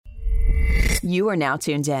You are now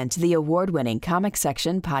tuned in to the award-winning Comic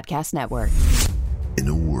Section Podcast Network. In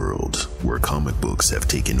a world where comic books have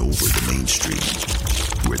taken over the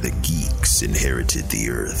mainstream, where the geeks inherited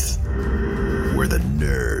the earth, where the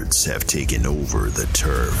nerds have taken over the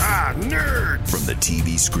turf. Nerds! From the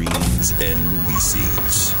TV screens and movie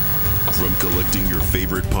scenes. From collecting your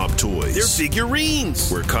favorite pop toys. They're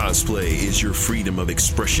figurines! Where cosplay is your freedom of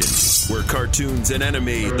expression. Where cartoons and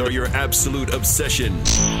anime are your absolute obsession.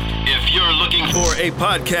 If you're looking for a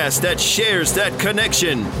podcast that shares that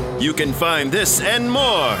connection, you can find this and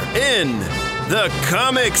more in the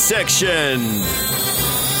Comic Section.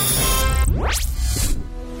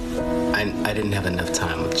 I didn't have enough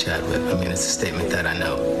time with Chadwick. I mean, it's a statement that I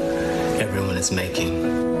know everyone is making,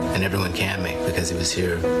 and everyone can make, because he was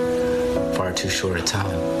here far too short a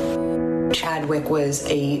time. Chadwick was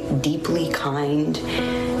a deeply kind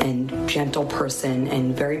and gentle person,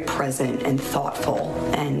 and very present and thoughtful,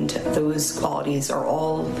 and those qualities are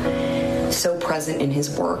all so present in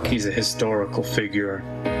his work. He's a historical figure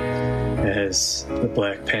as the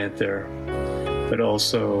Black Panther, but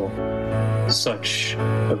also such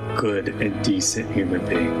a good and decent human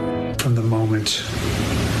being. From the moment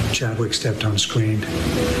Chadwick stepped on screen,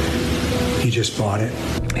 he just bought it.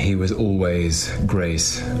 He was always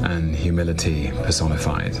grace and humility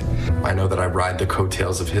personified. I know that I ride the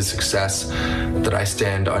coattails of his success, that I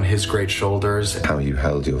stand on his great shoulders. How you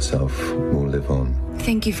held yourself will live on.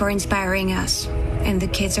 Thank you for inspiring us and the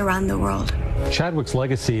kids around the world. Chadwick's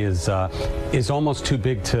legacy is almost too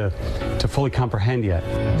big to fully comprehend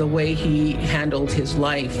yet. The way he handled his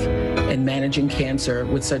life and managing cancer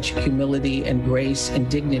with such humility and grace and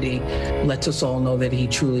dignity lets us all know that he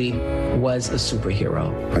truly was a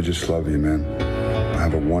superhero. I just love you, man.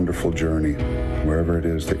 Have a wonderful journey. Wherever it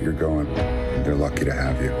is that you're going, they're lucky to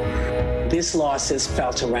have you. This loss is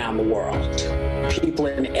felt around the world. People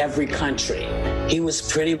in every country. He was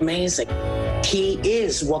pretty amazing. He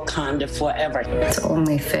is Wakanda forever. It's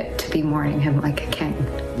only fit to be mourning him like a king.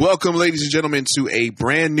 Welcome, ladies and gentlemen, to a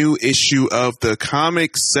brand new issue of the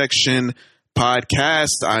Comic Section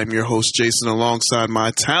Podcast. I'm your host, Jason, alongside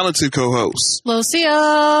my talented co-host, Lil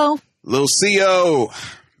Co. Lil Co.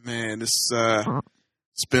 Man, it's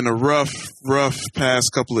been a rough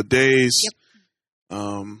past couple of days. Yep.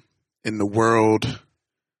 In the world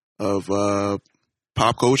of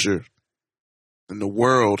pop culture. In the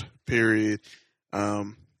world, period.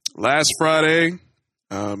 Last Friday,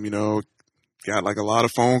 got like a lot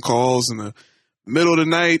of phone calls in the middle of the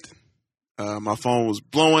night. My phone was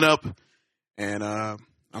blowing up, and I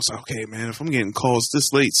was like, okay, man, if I'm getting calls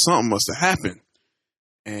this late, something must have happened.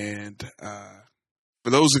 And for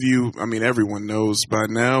those of you, I mean, everyone knows by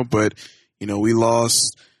now, but, we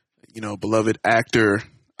lost, beloved actor,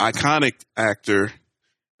 iconic actor,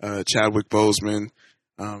 Chadwick Boseman.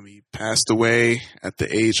 He passed away at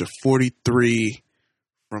the age of 43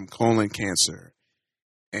 from colon cancer.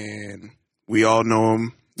 And we all know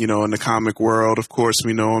him, in the comic world. Of course,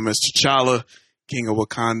 we know him as T'Challa, King of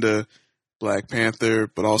Wakanda, Black Panther,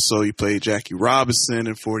 but also he played Jackie Robinson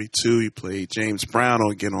in 42. He played James Brown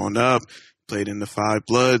on Get On Up, played in The Five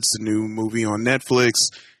Bloods, the new movie on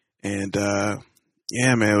Netflix. And,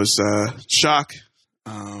 yeah, man, it was a shock.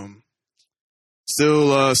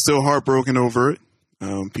 Still heartbroken over it.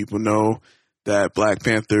 People know that Black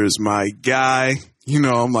Panther is my guy.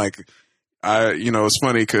 I'm like, it's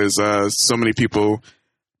funny because so many people,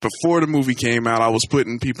 before the movie came out, I was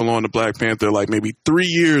putting people on the Black Panther like maybe 3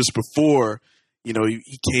 years before, he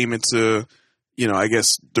came into, I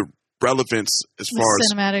guess the relevance as far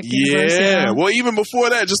as cinematic universe. Yeah. Well, even before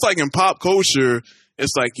that, just like in pop culture,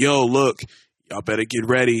 it's like, yo, look, y'all better get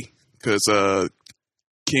ready because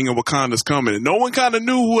King of Wakanda's coming. And no one kind of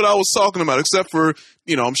knew what I was talking about, except for,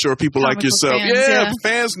 I'm sure people like yourself. Fans,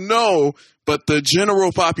 fans know, but the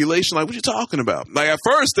general population, like, what you talking about? Like, at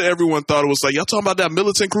first, everyone thought it was like, y'all talking about that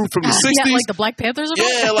militant group from the 60s? Yeah, like the Black Panthers?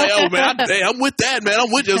 Yeah, like, oh, man, I'm with that, man.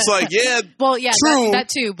 I'm with you. It's like, yeah, well, yeah, true. that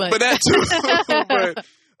too, but that too.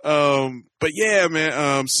 but yeah,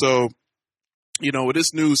 man, so, when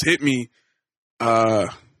this news hit me, man,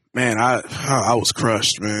 I was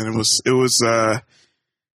crushed, man. It was,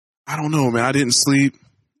 I don't know, man. I didn't sleep.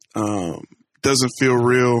 Doesn't feel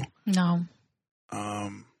real. No.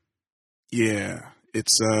 Yeah,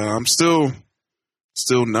 it's, I'm still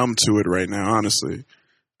numb to it right now, honestly.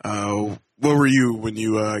 What were you when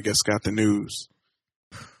you, I guess, got the news?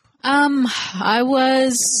 I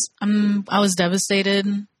was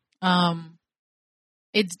devastated.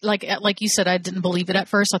 It's like you said, I didn't believe it at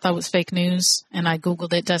first. I thought it was fake news, and I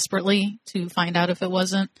Googled it desperately to find out if it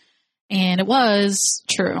wasn't. And it was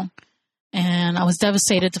true. And I was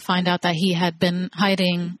devastated to find out that he had been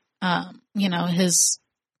hiding his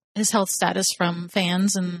health status from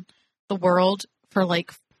fans and the world for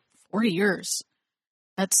like 4 years.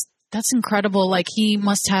 That's incredible. Like, he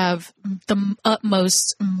must have the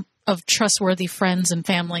utmost of trustworthy friends and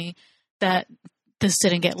family that this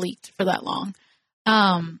didn't get leaked for that long.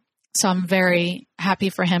 So I'm very happy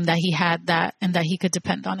for him that he had that and that he could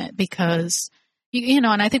depend on it, because, and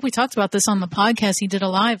I think we talked about this on the podcast. He did a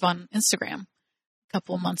live on Instagram a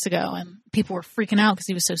couple of months ago, and people were freaking out because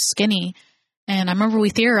he was so skinny. And I remember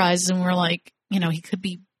we theorized and we were like, he could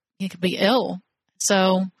be ill.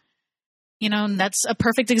 So, and that's a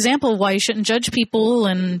perfect example of why you shouldn't judge people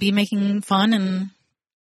and be making fun, and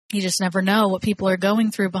you just never know what people are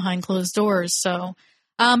going through behind closed doors. So,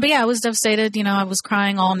 but yeah, I was devastated. I was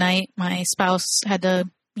crying all night. My spouse had to,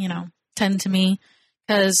 tend to me,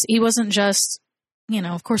 because he wasn't just,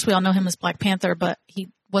 of course we all know him as Black Panther, but he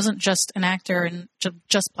wasn't just an actor and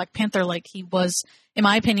just Black Panther. Like, he was, in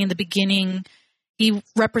my opinion, the beginning. He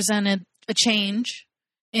represented a change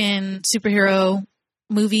in superhero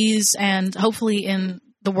movies, and hopefully in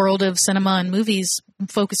the world of cinema and movies,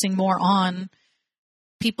 focusing more on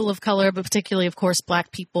people of color, but particularly, of course,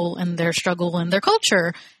 Black people and their struggle and their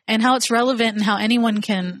culture, and how it's relevant, and how anyone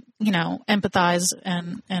can, empathize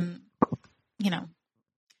and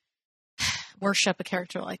worship a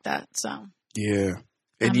character like that. So yeah,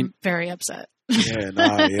 and I'm very upset.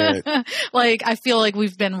 Yeah. Like, I feel like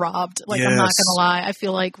we've been robbed. Like, yes. I'm not gonna lie. I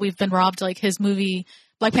feel like we've been robbed. Like, his movie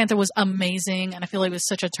Black Panther was amazing, and I feel like it was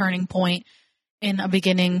such a turning point in a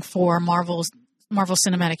beginning for Marvel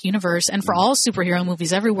Cinematic Universe, and for all superhero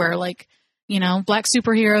movies everywhere. Like, Black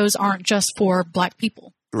superheroes aren't just for Black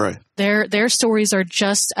people. Right. Their stories are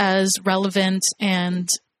just as relevant and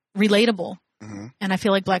relatable. Mm-hmm. And I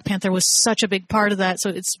feel like Black Panther was such a big part of that.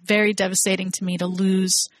 So it's very devastating to me to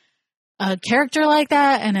lose a character like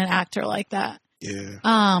that and an actor like that.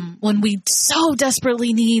 Yeah. When we so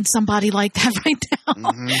desperately need somebody like that right now.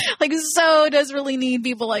 Mm-hmm. Like, so desperately need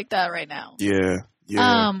people like that right now. Yeah.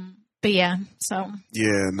 Yeah. But yeah, so.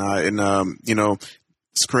 Yeah, and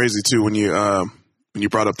it's crazy too when you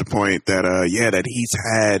brought up the point that that he's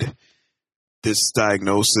had this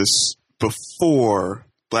diagnosis before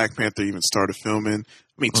Black Panther even started filming.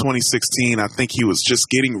 I mean, 2016, I think he was just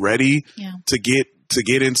getting ready to get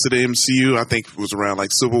into the MCU. I think it was around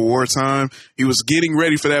like Civil War time. He was getting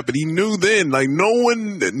ready for that, but he knew then, like, no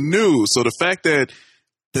one knew. So the fact that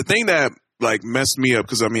the thing that like messed me up,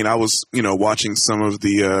 because I mean, I was, watching some of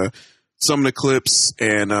the clips,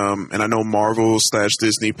 and I know Marvel /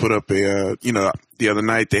 Disney put up a, the other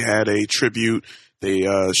night they had a tribute. They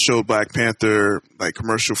showed Black Panther like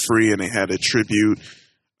commercial free, and they had a tribute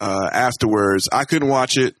afterwards. I couldn't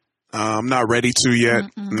watch it. I'm not ready to yet.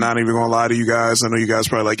 I'm not even gonna lie to you guys. I know you guys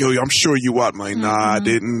probably like, yo, I'm sure you watched. I'm like, nah, I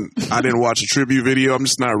didn't watch a tribute video. I'm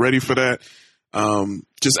just not ready for that.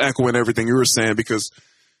 Just echoing everything you were saying, because,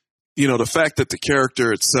 the fact that the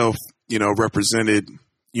character itself, represented,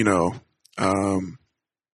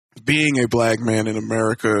 being a Black man in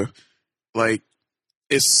America, like,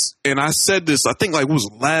 and I said this, I think like it was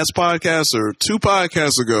last podcast or 2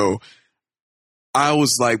 podcasts ago, I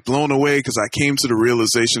was like blown away because I came to the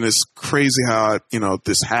realization, it's crazy how,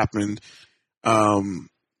 this happened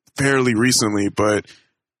fairly recently, but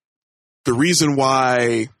the reason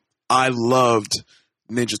why I loved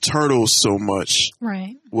Ninja Turtles so much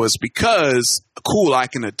was because, cool, I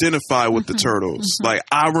can identify with the Turtles. Like,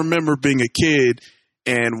 I remember being a kid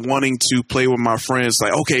and wanting to play with my friends,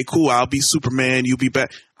 like, okay, cool, I'll be Superman, you be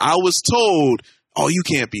Bat. I was told, oh, you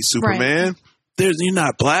can't be Superman. Right. You're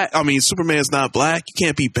not Black. I mean, Superman's not Black. You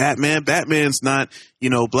can't be Batman. Batman's not,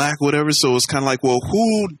 Black, whatever. So it's kind of like, well,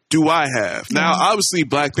 who do I have? Yeah. Now, obviously,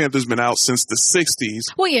 Black Panther's been out since the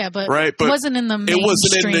 60s. Well, yeah, but, right? But it wasn't in the mainstream. It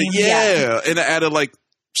wasn't in the, and out of like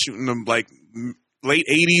shooting them like late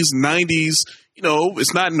 80s, 90s,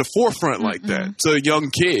 it's not in the forefront like that to young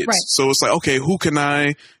kids. Right. So it's like, okay, who can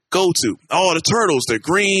I go to? Oh, the Turtles, they're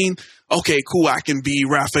green. Okay, cool. I can be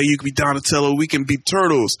Raphael. You can be Donatello. We can be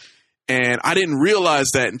Turtles. And I didn't realize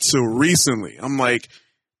that until recently. I'm like,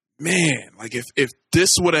 man, like if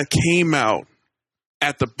this would have came out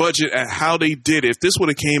at the budget at how they did it, if this would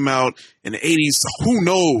have came out in the 80s, who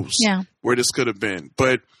knows where this could have been.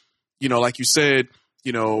 But, like you said,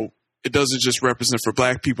 it doesn't just represent for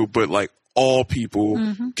Black people, but like all people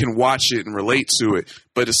can watch it and relate to it.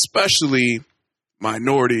 But especially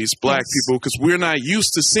minorities, Black people, because we're not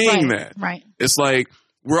used to seeing that. Right. It's like,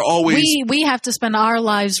 we're always we have to spend our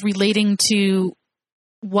lives relating to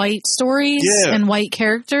white stories and white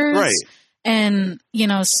characters, right? And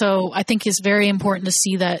so I think it's very important to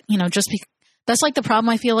see that that's like the problem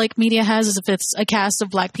I feel like media has, is if it's a cast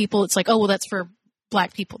of Black people, it's like, oh well, that's for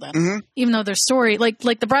black people then, even though their story, like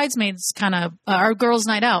the Bridesmaids kind of, our girls'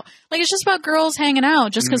 night out, like it's just about girls hanging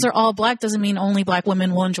out. Just because they're all black doesn't mean only black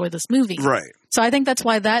women will enjoy this movie. Right. So I think that's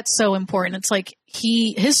why that's so important. It's like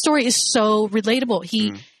his story is so relatable.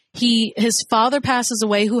 His father passes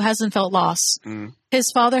away. Who hasn't felt loss?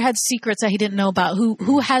 His father had secrets that he didn't know about.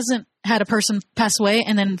 Who hasn't had a person pass away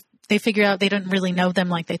and then they figure out they didn't really know them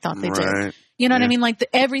like they thought they did. You know what I mean? Like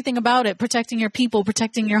everything about it, protecting your people,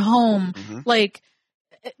 protecting your home. Like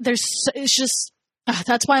it's just,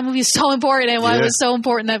 that's why a movie is so important and why it was so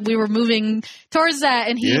important that we were moving towards that.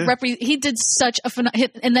 And he did such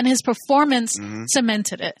and then his performance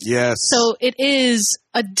cemented it. Yes. So it is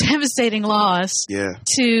a devastating loss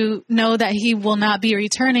to know that he will not be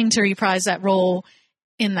returning to reprise that role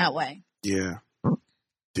in that way. Yeah.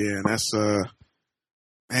 Yeah. And that's,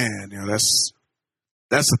 man,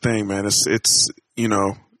 that's the thing, man. It's,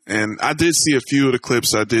 and I did see a few of the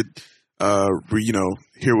clips. I did,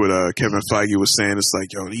 hear what Kevin Feige was saying. It's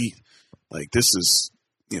like, yo, this is,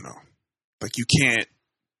 like you can't.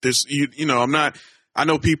 There's, I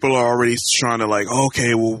know people are already trying to like,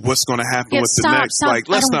 okay, well, what's going to happen with the next? Stop. Like,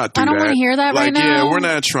 let's not do that. I don't want to hear that right now. Yeah, we're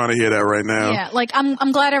not trying to hear that right now. Yeah, like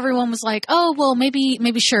I'm glad everyone was like, oh, well, maybe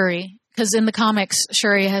Shuri. Because in the comics,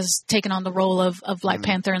 Shuri has taken on the role of Black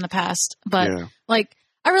Panther in the past. But,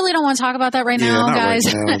 I really don't want to talk about that right now, guys.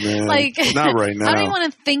 Right now, like, not right now. I don't even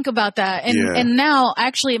want to think about that. And now,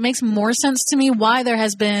 actually, it makes more sense to me why there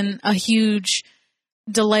has been a huge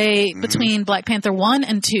delay between Black Panther 1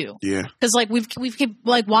 and 2. Yeah. Because, we've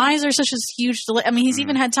like, why is there such a huge delay? I mean, he's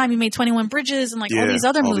even had time. He made 21 Bridges and, all these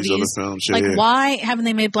other movies. These other films. Why haven't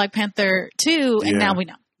they made Black Panther 2? And now we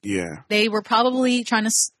know. Yeah. They were probably trying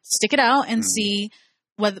to stick it out and see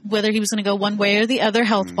whether he was going to go one way or the other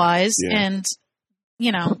health wise. And,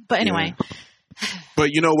 but anyway. But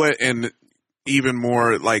you know what? And even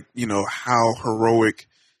more like, how heroic,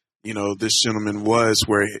 this gentleman was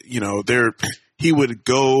where, he would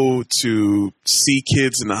go to see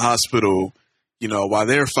kids in the hospital, while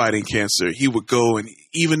they're fighting cancer. He would go and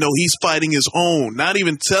even though he's fighting his own, not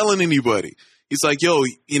even telling anybody, he's like, yo,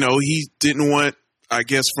 he didn't want, I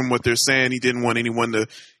guess from what they're saying, he didn't want anyone to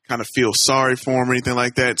kind of feel sorry for him or anything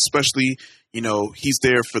like that. Especially, he's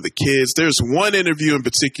there for the kids. There's one interview in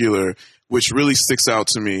particular which really sticks out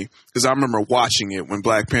to me because I remember watching it when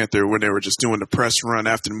Black Panther, when they were just doing the press run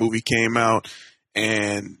after the movie came out.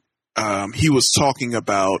 And he was talking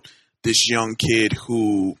about this young kid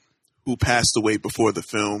who passed away before the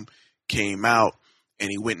film came out. And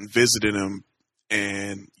he went and visited him.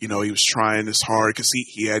 And, he was trying this hard because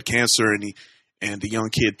he had cancer and the young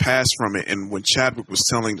kid passed from it. And when Chadwick was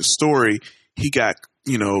telling the story, he got,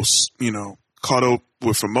 caught up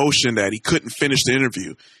with emotion that he couldn't finish the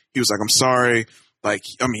interview. He was like, I'm sorry.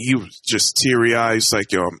 He was just teary eyed. He's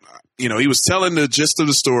like, yo, he was telling the gist of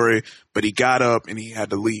the story, but he got up and he had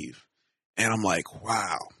to leave. And I'm like,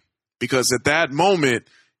 wow. Because at that moment,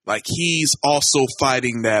 he's also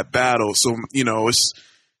fighting that battle. So, it's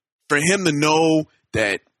for him to know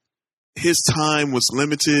that his time was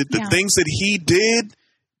limited. The things that he did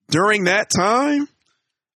during that time,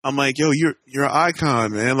 I'm like, yo, you're an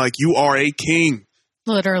icon, man. Like, you are a king.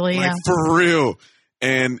 Literally, for real.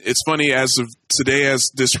 And it's funny, as of today, as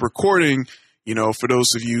this recording, for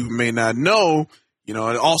those of you who may not know, and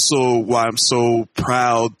also why I'm so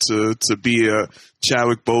proud to be a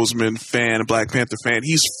Chadwick Boseman fan, a Black Panther fan.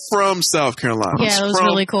 He's from South Carolina. Yeah, it was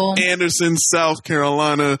really cool. Anderson, South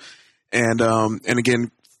Carolina. And again,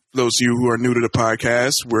 those of you who are new to the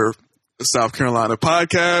podcast, we're a South Carolina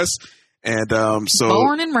podcast. And so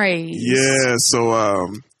born and raised. Yeah. So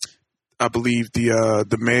I believe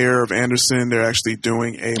the mayor of Anderson, they're actually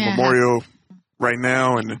doing a memorial right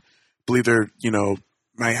now. And I believe they're,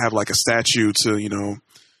 might have like a statue to,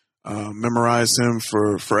 memorize him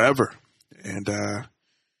for forever. And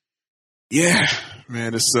yeah,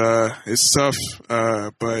 man, it's tough.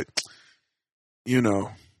 But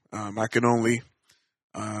I can only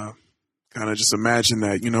kind of just imagine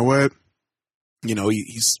that, what,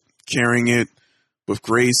 he's carrying it with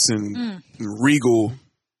grace and regal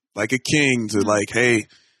like a king to like, hey,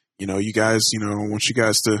 you guys, I want you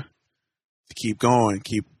guys to keep going,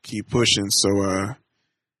 keep pushing. So,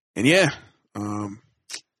 and yeah,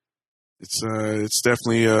 it's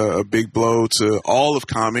definitely a big blow to all of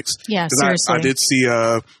comics. Yeah, seriously. I did see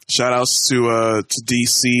shout outs to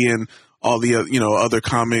DC and all the other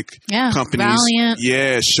comic companies. Valiant.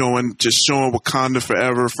 Yeah, showing Wakanda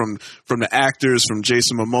forever from the actors, from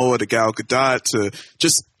Jason Momoa to Gal Gadot to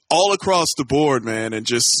just all across the board, man, and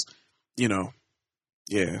just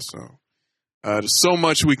yeah. So there's so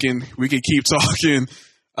much we can keep talking,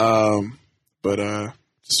 but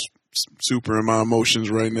just super in my emotions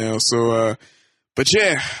right now. So, but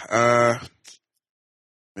yeah,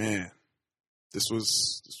 man, this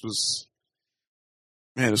was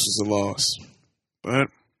a loss. But,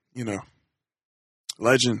 you know,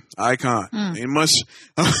 legend, icon. Ain't much.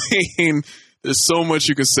 I mean, there's so much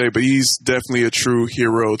you can say, but he's definitely a true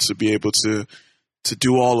hero to be able to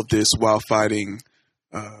do all of this while fighting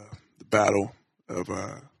the battle of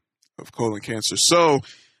colon cancer. So,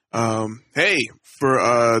 hey,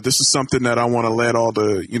 for this is something that I want to let all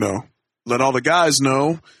the guys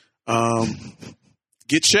know.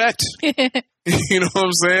 Get checked. You know what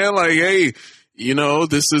I'm saying? Like, hey, you know,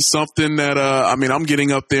 this is something that I mean, I'm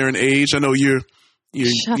getting up there in age. I know you're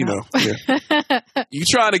you know, you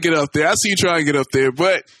trying to get up there. I see you trying to get up there,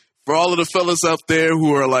 but for all of the fellas out there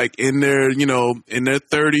who are like in their, you know, in their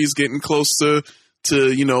 30s, getting close to,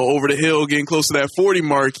 you know, over the hill, getting close to that 40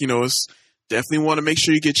 mark, you know, it's definitely want to make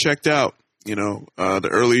sure you get checked out. You know, the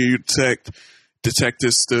earlier you detect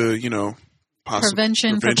this, the, you know,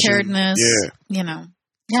 prevention, preparedness, you know,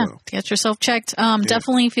 get yourself checked.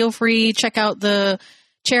 Definitely feel free, check out the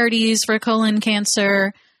charities for colon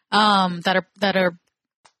cancer, that are,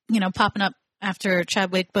 you know, popping up after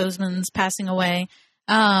Chadwick Boseman's passing away.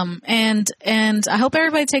 And I hope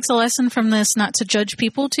everybody takes a lesson from this, not to judge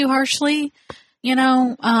people too harshly. You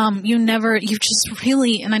know, you just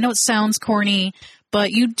really, and I know it sounds corny,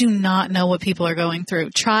 but you do not know what people are going through.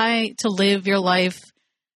 Try to live your life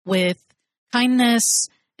with kindness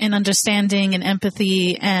and understanding and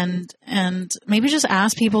empathy, and maybe just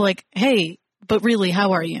ask people like, hey, but really,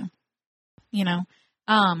 how are you? You know,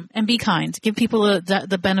 and be kind. Give people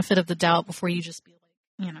the benefit of the doubt before you just be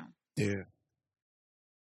like, you know,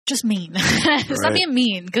 just mean. Stop being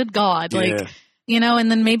mean. Good God. Like, you know, and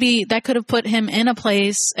then maybe that could have put him in a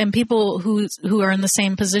place, and people who are in the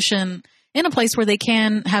same position in a place where they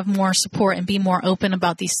can have more support and be more open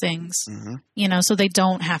about these things, you know, so they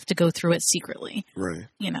don't have to go through it secretly. Right.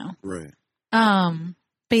 You know? Right.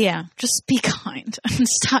 But yeah, just be kind and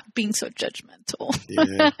stop being so judgmental.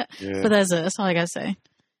 But that's all I gotta say.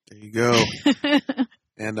 There you go.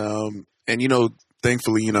 And you know,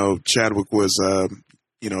 thankfully, you know, Chadwick was,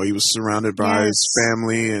 you know, he was surrounded by his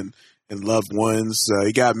family and loved ones.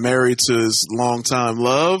 He got married to his longtime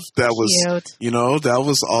love. That was, cute. You know, that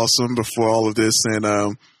was awesome before all of this. And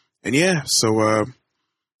yeah, so,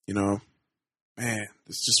 you know, man,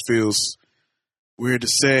 this just feels weird to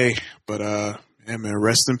say, but, yeah, man,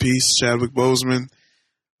 rest in peace, Chadwick Boseman.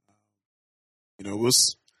 You know, we'll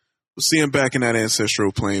see him back in that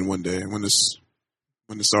ancestral plane one day when it's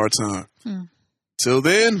our time. Till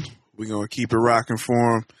then, we're going to keep it rocking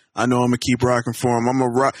for him. I know I'm going to keep rocking for him. I'm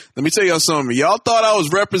going to rock. Let me tell y'all something. Y'all thought I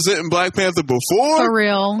was representing Black Panther before? For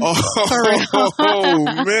real. Oh, for real.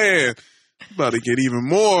 Oh, man. About to get even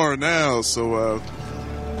more now. So,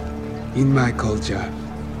 in my culture,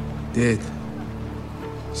 death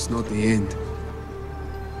is not the end.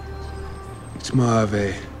 It's more of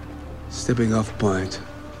a stepping off point.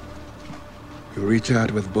 You reach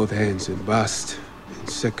out with both hands and Bast and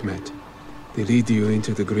Sekhmet. They lead you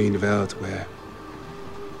into the green veldt where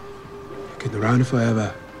you can run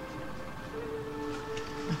forever.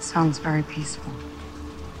 That sounds very peaceful.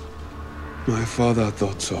 My father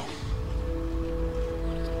thought so.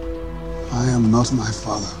 I am not my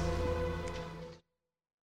father.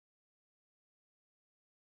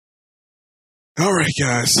 all right,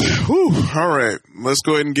 guys. Whew. All right. Let's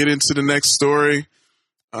go ahead and get into the next story.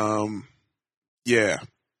 Yeah.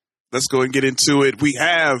 Let's go and get into it. We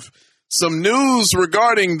have some news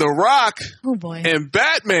regarding The Rock and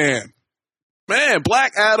Batman. Man,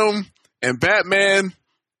 Black Adam and Batman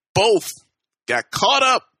both got caught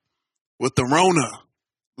up with the Rona.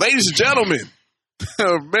 Ladies and gentlemen,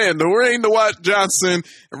 man, Dwayne "The Rock" Johnson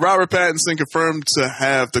and Robert Pattinson confirmed to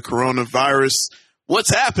have the coronavirus. What's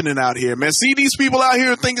happening out here, man? See these people out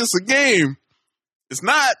here think it's a game. It's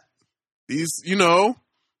not. These, you know,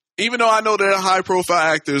 even though I know they're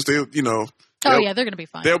high-profile actors, they, you know. Oh, yeah, they're going to be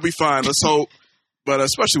fine. They'll be fine. Let's hope. But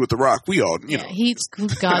especially with The Rock, we all, you know.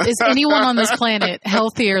 God, is anyone on this planet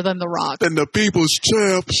healthier than The Rock? Than the people's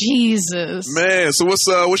champ. Jesus. Man, so what's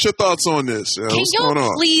your thoughts on this? Can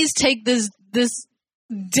y'all please take this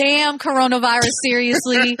damn coronavirus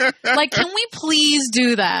seriously? Like, can we please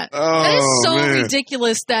do that? That is so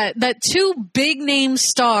ridiculous that two big name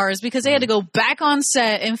stars, because they had to go back on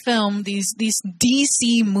set and film these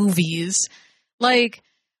DC movies, like,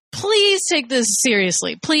 please take this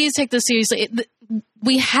seriously. Please take this seriously.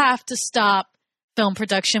 We have to stop film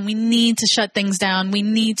production. We need to shut things down. We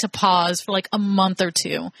need to pause for like a month or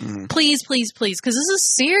two. Please, please, please. Because this is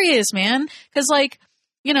serious, man. Because, like,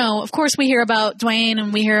 you know, of course we hear about Dwayne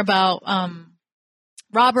and we hear about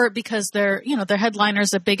Robert because they're headliners,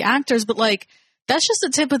 they're big actors, but like that's just the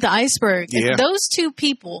tip of the iceberg. Yeah. If those two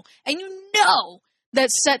people, and that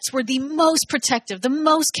sets were the most protective, the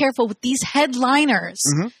most careful with these headliners,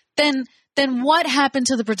 then what happened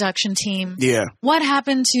to the production team? Yeah. What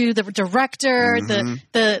happened to the director,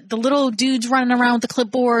 the little dudes running around with the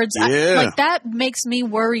clipboards? Yeah. That makes me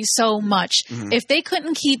worry so much. If they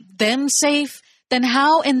couldn't keep them safe, then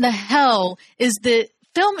how in the hell is the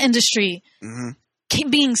film industry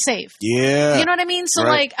being safe? Yeah. You know what I mean? So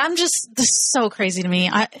this is so crazy to me.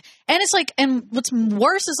 And what's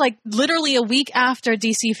worse is like literally a week after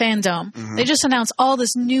DC Fandom, they just announced all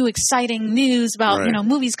this new exciting news about,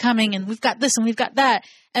 movies coming and we've got this and we've got that.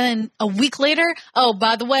 And then a week later, oh,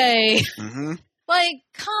 by the way, like,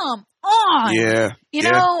 come on. Yeah. You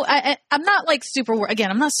know, I'm not like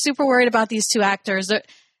I'm not super worried about these two actors.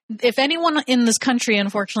 If anyone in this country,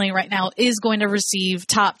 unfortunately right now is going to receive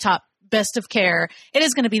top best of care, it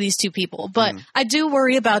is going to be these two people. But I do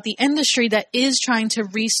worry about the industry that is trying to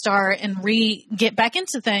restart and get back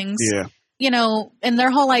into things. Yeah. And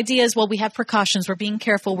their whole idea is, well, we have precautions. We're being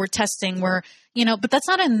careful. We're testing. But that's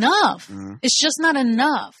not enough. It's just not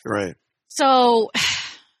enough. Right. So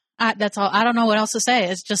that's all. I don't know what else to say.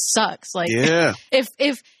 It just sucks. Like,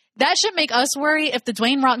 if that should make us worry, if the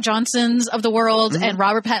Dwayne Rock Johnsons of the world and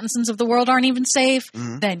Robert Pattinsons of the world aren't even safe,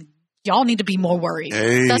 then y'all need to be more worried.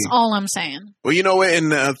 Hey. That's all I'm saying. Well, you know what?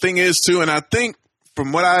 And the thing is, too, and I think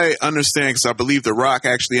from what I understand, because I believe The Rock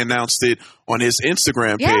actually announced it on his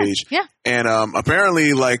Instagram page. Yeah. And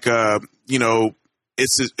apparently, like, I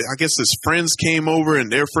guess his friends came over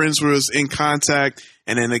and their friends was in contact.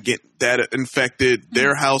 And then again, that infected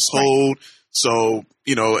their household. Right. So,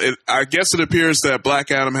 I guess it appears that Black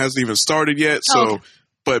Adam hasn't even started yet. So,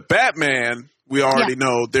 but Batman, we already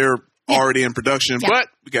know they're already in production, but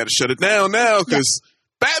we got to shut it down now because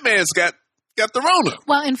Batman's got the Rona.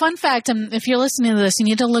 Well, and fun fact, if you're listening to this, you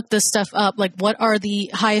need to look this stuff up. Like, what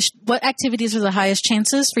activities are the highest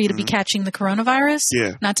chances for you to be catching the coronavirus?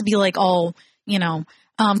 Yeah. Not to be like all,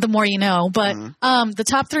 the more you know. But the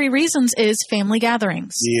top 3 reasons is family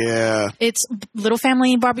gatherings. Yeah. It's little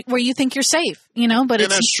family barbecue where you think you're safe, but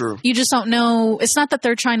that's true. You just don't know. It's not that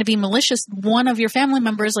they're trying to be malicious. One of your family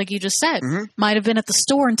members, like you just said, might have been at the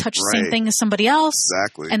store and touched the same thing as somebody else.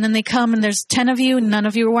 Exactly. And then they come and there's 10 of you and none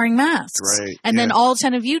of you are wearing masks. Right. And then all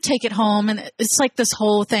 10 of you take it home and it's like this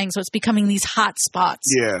whole thing. So it's becoming these hot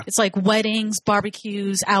spots. Yeah. It's like weddings,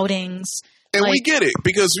 barbecues, outings. And we get it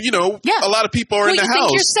because, a lot of people are in the house. You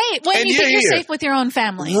think you're safe. Well, you think you're safe with your own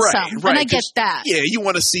family. Right, so, and I get that. Yeah, you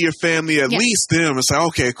want to see your family, at least them. It's like,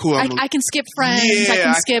 okay, cool. I can skip friends. I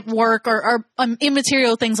can skip work or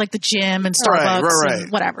immaterial things like the gym and Starbucks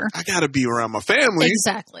and whatever. I got to be around my family.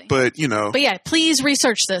 Exactly. But, But yeah, please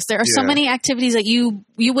research this. There are so many activities that you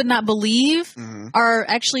would not believe are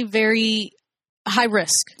actually very high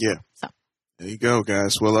risk. Yeah. There you go,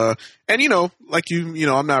 guys. Well, and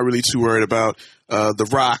I'm not really too worried about The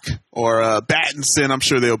Rock or Pattinson. I'm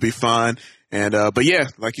sure they'll be fine. And but yeah,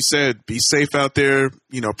 like you said, be safe out there.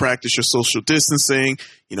 Practice your social distancing.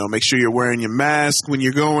 Make sure you're wearing your mask when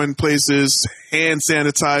you're going places. Hand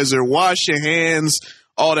sanitizer. Wash your hands.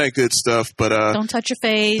 All that good stuff. But don't touch your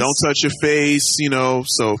face. Don't touch your face.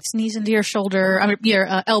 So sneeze into your shoulder, your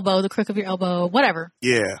elbow, the crook of your elbow, whatever.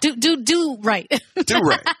 Yeah. Do right. Do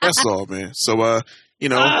right. That's all, man. So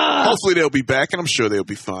hopefully they'll be back, and I'm sure they'll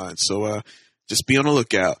be fine. So just be on the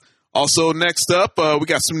lookout. Also, next up, we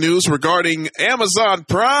got some news regarding Amazon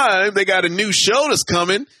Prime. They got a new show that's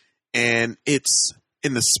coming, and it's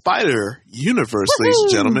in the Spider Universe, ladies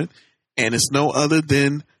and gentlemen. And it's no other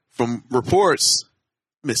than, from reports,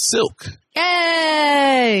 Miss Silk.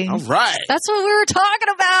 Yay! All right. That's what we were talking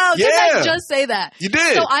about. Yeah. Didn't I just say that? You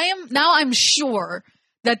did. So I'm sure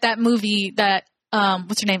that movie that,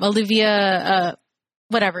 what's her name? Olivia,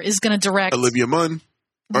 whatever, is going to direct. Olivia Munn?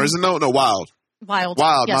 Or is it no, Wilde? Wild,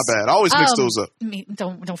 yes. My bad. I always mix those up.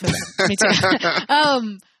 Don't feel bad. Me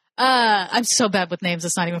too. I'm so bad with names.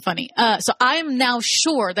 It's not even funny. So I'm now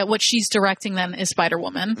sure that what she's directing then is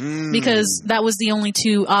Spider-Woman because that was the only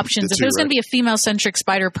 2 options. If there was going to be a female-centric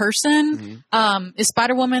Spider person, is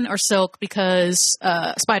Spider-Woman or Silk because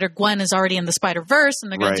Spider-Gwen is already in the Spider-Verse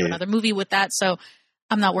and they're going to do another movie with that. So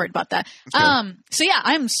I'm not worried about that. Okay. So yeah,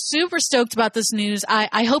 I'm super stoked about this news.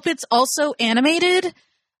 I hope it's also animated.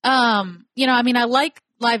 I like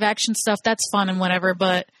live action stuff. That's fun and whatever,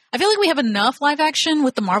 but I feel like we have enough live action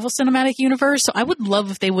with the Marvel Cinematic Universe. So I would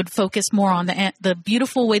love if they would focus more on the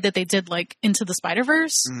beautiful way that they did like Into the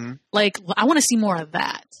Spider-Verse. Like, I want to see more of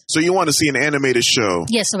that. So you want to see an animated show?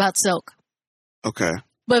 Yes, about Silk. Okay.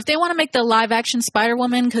 But if they want to make the live action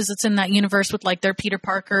Spider-Woman, because it's in that universe with like their Peter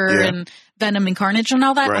Parker and Venom and Carnage and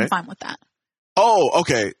all that, I'm fine with that. Oh,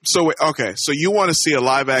 okay. So you want to see a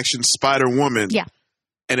live action Spider-Woman? Yeah.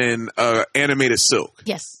 And then animated Silk.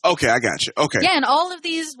 Yes. Okay, I got you. Okay. Yeah, and all of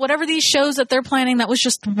these, whatever these shows that they're planning, that was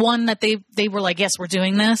just one that they were like, yes, we're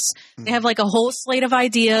doing this. They have like a whole slate of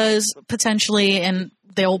ideas potentially, and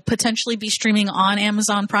they'll potentially be streaming on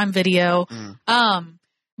Amazon Prime Video.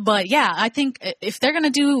 But yeah, I think if they're going to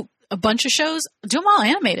do a bunch of shows, do them all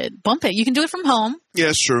animated. Bump it. You can do it from home. Yeah,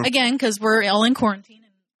 it's true. Again, because we're all in quarantine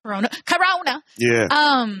and Corona.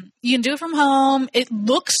 Yeah. You can do it from home. It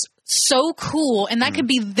looks so cool, and that could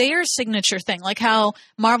be their signature thing, like how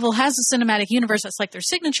Marvel has a cinematic universe that's like their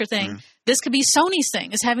signature thing. This could be Sony's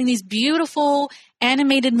thing, is having these beautiful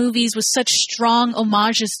animated movies with such strong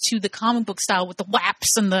homages to the comic book style with the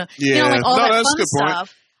WAPs and the like all that fun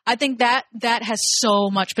stuff. I think that has so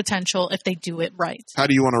much potential if they do it right. How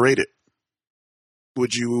do you want to rate it?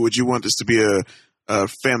 Would you want this to be a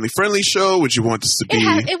family friendly show? Would you want this to be?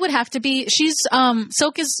 It would have to be. She's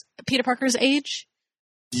Silk is Peter Parker's age.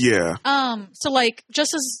 Yeah. So like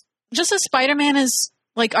just as Spider-Man is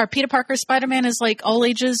like our Peter Parker Spider-Man is like all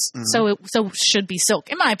ages, so should be Silk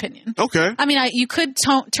in my opinion. Okay. I mean, you could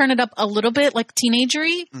turn it up a little bit like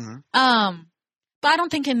teenagery. But I don't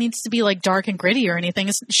think it needs to be like dark and gritty or anything.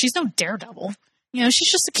 She's no Daredevil.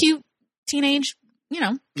 She's just a cute teenage,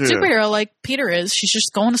 superhero like Peter is. She's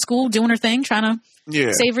just going to school, doing her thing, trying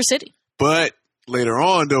to save her city. But later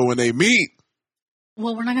on though, when they meet,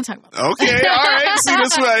 well, we're not going to talk about that. Okay, all right. See,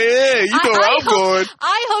 that's why, you know where I'm going.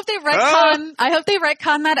 I hope they retcon. I hope they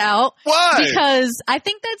retcon that out. Why? Because I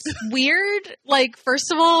think that's weird. Like,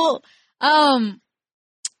 first of all,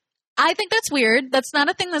 I think that's weird. That's not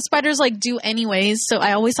a thing that spiders like do anyways. So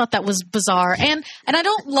I always thought that was bizarre. And I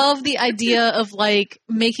don't love the idea of like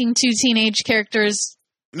making two teenage characters.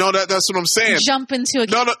 No, that's what I'm saying. Jump into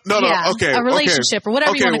a relationship or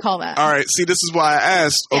whatever you want to call that. All right. See, this is why I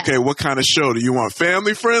asked. Okay, what kind of show do you want?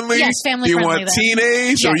 Family friendly? Yes, family friendly. Do you want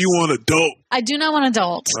teenage or you want adult? I do not want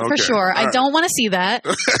adult for sure. I don't want to see that.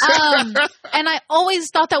 And I always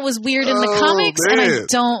thought that was weird in the comics, and I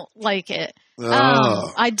don't like it.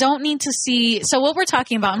 I don't need to see. So what we're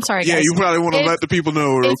talking about? I'm sorry, guys. Yeah, you probably want to let the people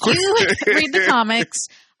know real quick. If you read the comics,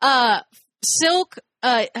 Silk.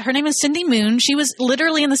 Her name is Cindy Moon. She was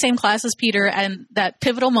literally in the same class as Peter, and that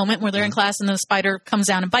pivotal moment where they're in class and the spider comes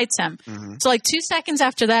down and bites him. So like 2 seconds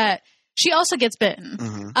after that, she also gets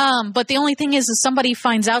bitten. But the only thing is somebody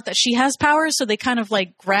finds out that she has powers, so they kind of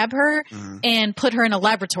like grab her and put her in a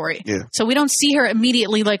laboratory. So we don't see her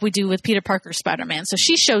immediately like we do with Peter Parker Spider-Man. So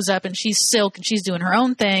she shows up and she's Silk and she's doing her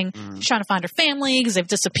own thing. She's trying to find her family because they've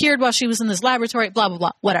disappeared while she was in this laboratory, blah, blah,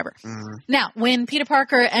 blah, whatever. Now, when Peter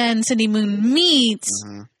Parker and Cindy Moon meet,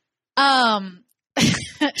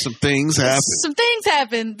 some things happen. Some things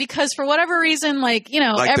happen because for whatever reason, like the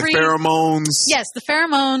pheromones. Yes, the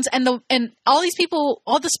pheromones and all these people,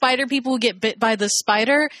 all the spider people who get bit by the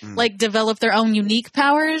spider, like develop their own unique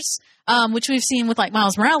powers, which we've seen with like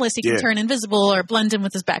Miles Morales. He can turn invisible or blend in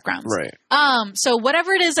with his backgrounds. Right. So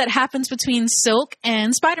whatever it is that happens between Silk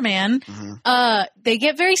and Spider-Man, they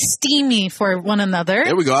get very steamy for one another.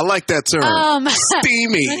 There we go. I like that term.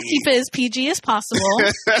 Steamy. Let's keep it as PG as possible.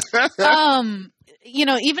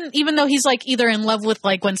 Even though he's like either in love with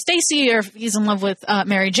like Gwen Stacy or he's in love with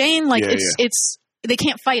Mary Jane, like it's they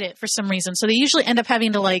can't fight it for some reason. So they usually end up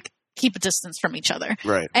having to like keep a distance from each other.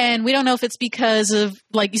 Right. And we don't know if it's because of,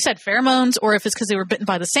 like you said, pheromones or if it's because they were bitten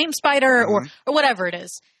by the same spider or whatever it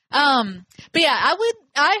is. But yeah,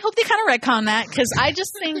 I hope they kind of retcon that because I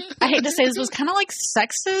just think, I hate to say this, was kind of like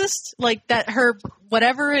sexist, like that her,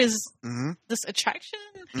 whatever is this attraction.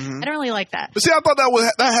 I don't really like that. But see, I thought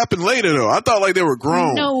that happened later though. I thought like they were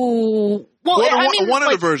grown. No. Well, one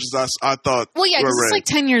of the versions I thought. Well, yeah, because it's like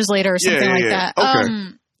 10 years later or something like that.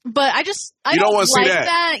 Okay. But I don't want to like see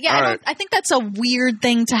that. Yeah, I think that's a weird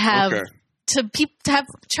thing to have. Okay. To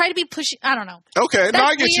try to be pushy. I don't know. Okay, that's no,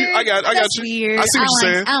 I get weird. you. I got you. Weird. I see what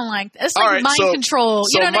you're saying. I don't like that. It's like mind control.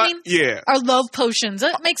 You know what I mean? Yeah. Or love potions.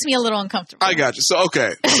 It makes me a little uncomfortable. I got you. So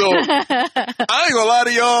okay. So I ain't gonna lie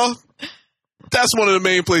to y'all. That's one of the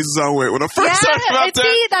main places I went when I first started about that.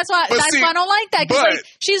 See, that's why I don't like that. Because like,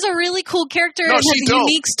 she's a really cool character and has a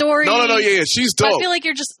unique story. No, yeah, she's dope. I feel like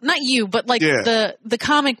you're just not you, but like the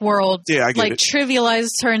comic world, I get like it.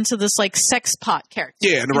 Trivialized her into this like sex pot character.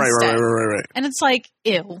 Yeah, right. And it's like,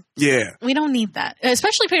 ew. Yeah, we don't need that,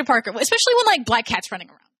 especially Peter Parker. Especially when like Black Cat's running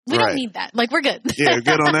around. We don't need that. Like, we're good. Yeah,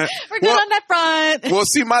 good on that. We're good on that front. Well,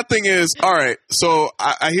 see, my thing is, all right. So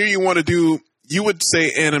I hear you want to do. You would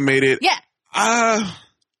say animated. Yeah.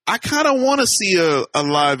 I kind of want to see a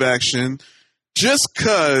live action just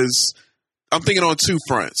because I'm thinking on two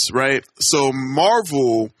fronts, right? So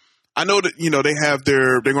Marvel, I know that,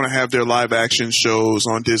 they're going to have their live action shows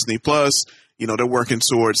on Disney Plus. They're working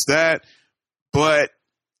towards that. But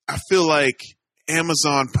I feel like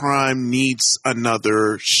Amazon Prime needs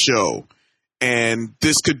another show. And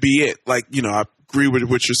this could be it. Like, I agree with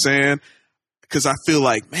what you're saying. Because I feel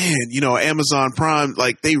like, man, Amazon Prime,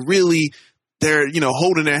 like they're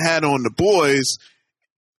holding their hat on the boys.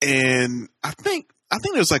 And I think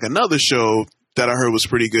there's like another show that I heard was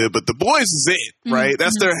pretty good, but The Boys is it, right? Mm-hmm.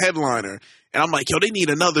 That's their headliner. And I'm like, they need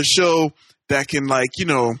another show that can you want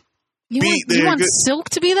good.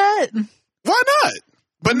 Silk to be that? Why not?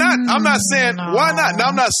 But I'm not saying why not. No,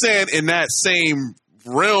 I'm not saying in that same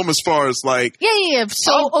realm as far as like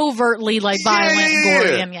so overtly violent and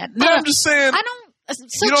gory and yet. No, I'm just saying I don't.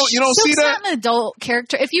 You don't see that? Not an adult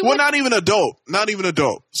character. If you not even adult.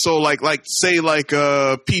 So say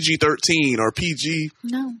PG-13 or PG.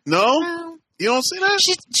 No. You don't see that?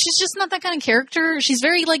 She's just not that kind of character. She's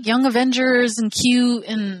very young Avengers and cute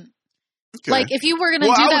and if you were going to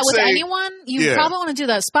do that with anyone, you probably want to do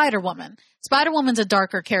that. Spider-Woman. Spider-Woman's a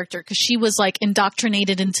darker character because she was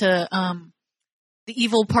indoctrinated into the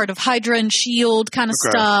evil part of Hydra and S.H.I.E.L.D. kind of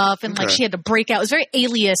stuff, and she had to break out. It was very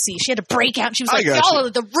Alias-y. She had to break out. And she was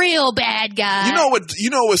the real bad guy. You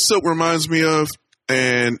know what Silk reminds me of,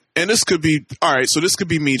 and this could be all right. So this could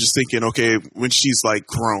be me just thinking, okay, when she's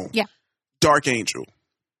grown, Dark Angel.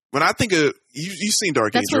 When I think of you've seen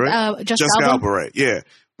Dark Angel, with, right? Jessica Alba, right? Yeah.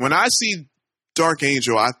 When I see Dark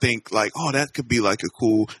Angel, I think that could be a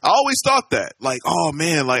cool. I always thought that, oh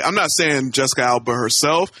man, I'm not saying Jessica Alba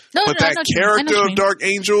herself, but that character of Dark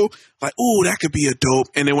Angel, that could be a dope.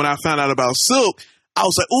 And then when I found out about Silk, I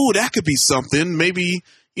was like, that could be something. Maybe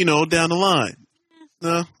down the line.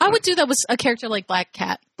 No, I would do that with a character like Black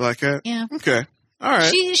Cat. Black Cat. Yeah. Okay. All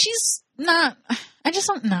right. She's not. I just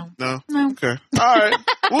don't know. No. Okay. All right.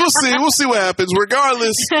 We'll see. We'll see what happens.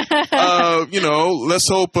 Regardless, let's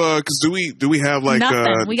hope. Because do we have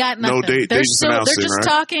nothing? We got nothing. No date. They're just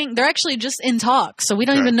talking. They're actually just in talks, so we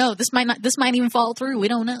don't even know. This might even fall through. We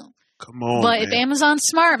don't know. Come on. But if Amazon's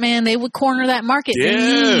smart, man, they would corner that market.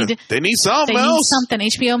 Yeah. They need something else.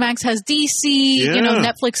 HBO Max has DC. Yeah.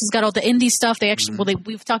 Netflix has got all the indie stuff. They actually,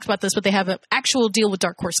 we've talked about this, but they have an actual deal with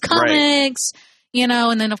Dark Horse Comics. Right.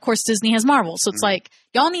 And then of course Disney has Marvel. So it's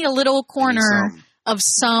y'all need a little corner of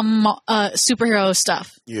some superhero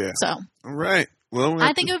stuff. Yeah. So. All right. Well,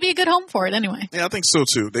 I think it would be a good home for it anyway. Yeah, I think so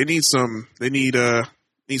too. They need something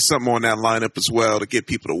on that lineup as well to get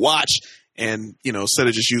people to watch. And, instead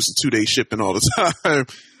of just using 2-day shipping all the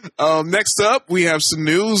time. Next up, we have some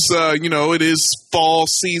news. It is fall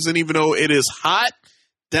season, even though it is hot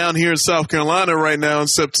down here in South Carolina right now in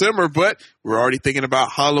September, but we're already thinking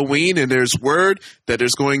about Halloween, and there's word that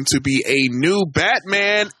there's going to be a new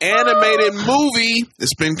Batman animated movie.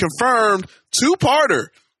 It's been confirmed. 2-parter.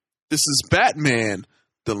 This is Batman,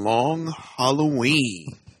 The Long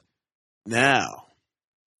Halloween. Now,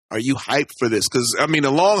 are you hyped for this? Because,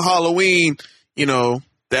 The Long Halloween,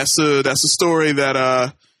 that's a story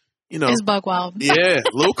that, it's buck wild. Yeah, a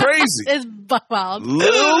little crazy. It's buck wild.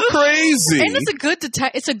 Little crazy. And it's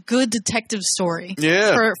a good detective story.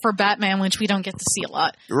 Yeah. For Batman, which we don't get to see a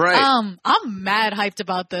lot. Right. I'm mad hyped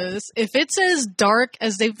about this. If it's as dark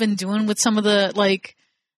as they've been doing with some of the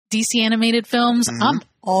DC animated films, I'm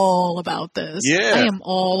all about this. Yeah. I am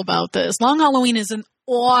all about this. Long Halloween is an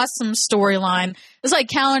awesome storyline. It's like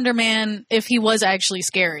Calendar Man if he was actually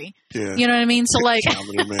scary. Yeah. You know what I mean? So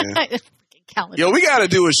Calendar Man. Calendar. Yo, we got to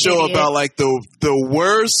do a show about the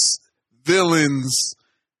worst villains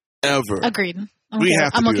ever. Agreed.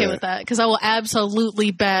 I'm okay with that because I will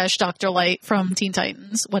absolutely bash Dr. Light from Teen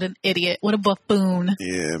Titans. What an idiot! What a buffoon!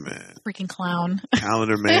 Yeah, man. Freaking clown.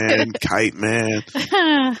 Calendar Man, Kite Man.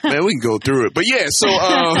 Man, we can go through it. But yeah, so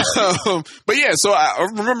I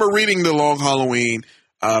remember reading The Long Halloween.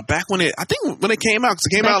 Back when it came out, because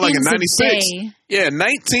it came out in 96. Yeah,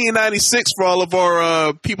 1996 for all of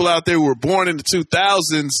our people out there who were born in the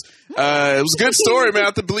 2000s. It was a good story, man.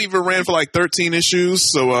 I believe it ran for 13 issues.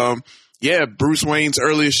 So, Bruce Wayne's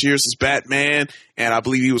earliest years as Batman, and I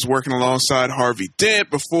believe he was working alongside Harvey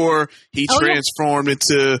Dent before he transformed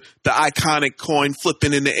into the iconic coin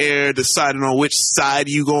flipping in the air, deciding on which side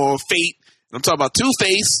you go on fate. I'm talking about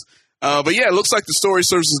Two-Face. But yeah, it looks like the story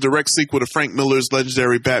serves as a direct sequel to Frank Miller's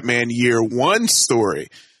legendary Batman Year One story.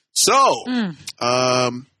 So,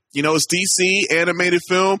 it's DC animated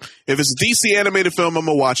film. If it's a DC animated film, I'm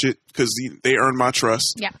going to watch it because they earn my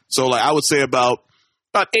trust. Yeah. So I would say about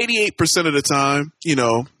 88% of the time,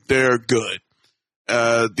 they're good.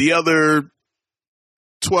 The other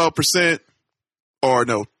 12% or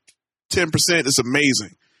no, 10% is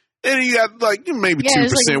amazing. And you got like maybe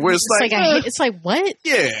 2% where it's like it's like, what?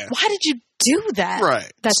 Yeah. Why did you do that?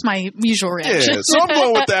 Right. That's my usual reaction. Yeah, so I'm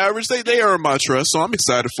going with the average. They earn my trust, so I'm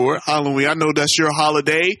excited for it. Halloween, I know that's your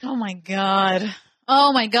holiday. Oh my God.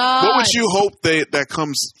 What would you hope that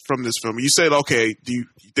comes from this film? You said, okay, do you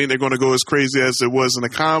think they're going to go as crazy as it was in the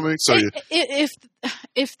comics? Or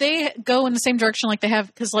if they go in the same direction like they have,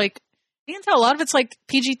 because like you can tell a lot of it's like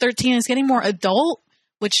PG-13 is getting more adult,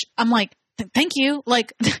 which I'm like, thank you.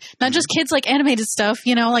 Like not just kids, like animated stuff,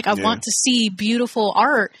 you know, like I want to see beautiful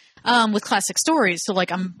art with classic stories. So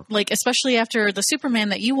like I'm like, especially after the Superman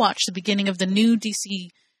that you watched, the beginning of the new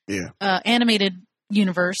DC animated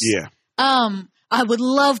universe. Yeah. I would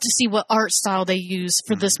love to see what art style they use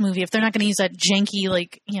for this movie. If they're not going to use that janky,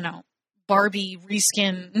 like, you know, Barbie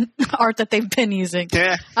reskin art that they've been using.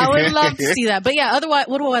 I would love to see that. But yeah, otherwise,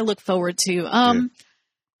 what do I look forward to?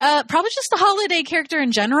 Probably just the holiday character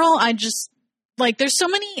in general. I just, like, there's so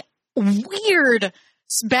many weird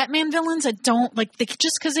Batman villains that don't, like,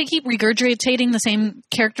 just because they keep regurgitating the same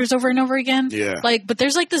characters over and over again. Yeah. Like, but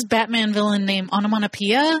there's, like, this Batman villain named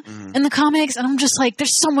Onomatopoeia in the comics, and I'm just like,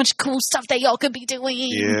 there's so much cool stuff that y'all could be doing.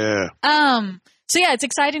 Yeah. So yeah, it's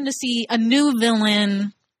exciting to see a new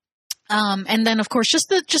villain. And then of course, just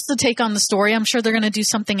the take on the story. I'm sure they're going to do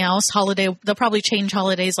something else. They'll probably change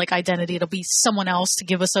Holiday's like identity. It'll be someone else to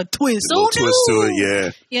give us a twist. Twist to it,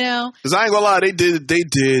 yeah. You know, because I ain't gonna lie, they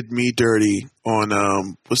did me dirty on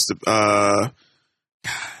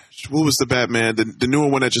what was the Batman, the newer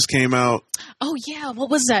one that just came out? Oh yeah, what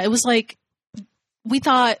was that? It was like we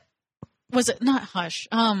thought, was it not Hush?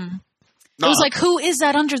 It was like, who is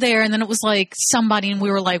that under there? And then it was like somebody, and we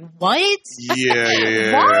were like, what?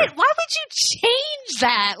 Yeah. What? Why would you change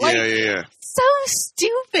that? Like, yeah. So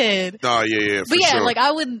stupid. Oh, yeah. But yeah, sure. like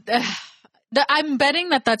I would. I'm betting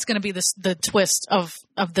that's going to be the twist of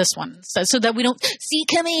this one, so that we don't see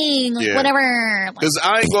coming, whatever. Because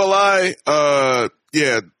I ain't gonna lie,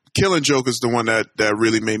 Killing Joke is the one that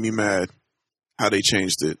really made me mad. How they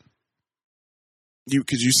changed it.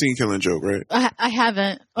 Because you've seen Killing Joke, right? I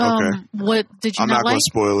haven't. Okay. What did you I'm not not like? going to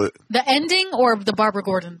spoil it. The ending or the Barbara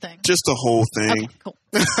Gordon thing? Just the whole thing. Okay, cool.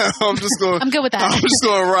 I'm good with that. I'm just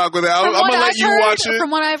going to rock with it. I'm going to let you watch it.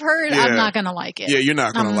 From what I've heard, I'm not going to like it. Yeah, you're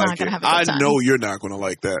not going to like it. I know you're not going to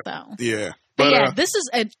like that. So. Yeah. But yeah, this is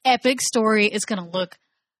an epic story. It's going to look...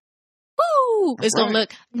 It's going to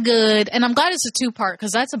look good. And I'm glad it's a 2-part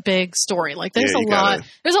because that's a big story. Like there's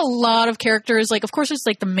there's a lot of characters. Like, of course, it's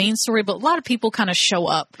like the main story, but a lot of people kind of show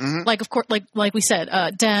up. Mm-hmm. Like, of course, like we said,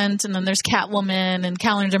 Dent, and then there's Catwoman and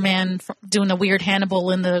Calendar Man doing the weird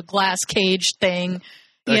Hannibal in the glass cage thing.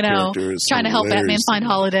 You know, trying to help Batman find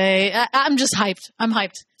Holiday. I'm just hyped. I'm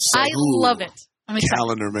hyped. So, I love it. I'm excited.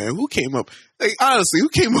 Calendar Man. Who came up? Like, honestly, who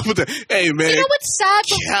came up with that? Hey, man. You know what's sad?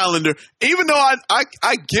 Calendar. Even though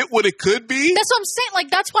I get what it could be. That's what I'm saying. Like,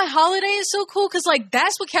 that's why Holiday is so cool. Because, like,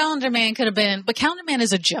 that's what Calendar Man could have been. But Calendar Man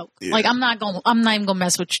is a joke. Yeah. Like, I'm not even going to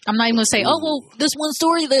mess with you. I'm not even going to say, oh, well, this one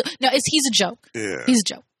story. No, he's a joke. Yeah. He's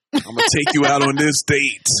a joke. I'm going to take you out on this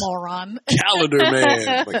date. Moron. Calendar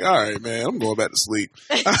Man. Like, all right, man. I'm going back to sleep.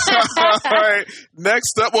 All right.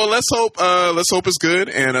 Next up. Well, let's hope it's good.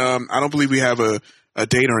 And I don't believe we have a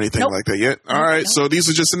date or anything like that yet. All right. So these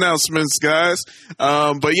are just announcements, guys.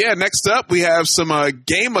 But yeah, next up we have some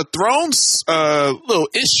Game of Thrones little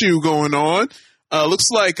issue going on.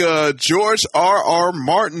 Looks like George R.R.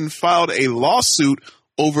 Martin filed a lawsuit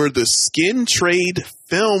over the skin trade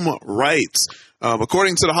film rights.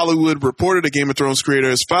 According to the Hollywood Reporter, the Game of Thrones creator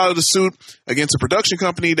has filed a suit against a production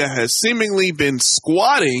company that has seemingly been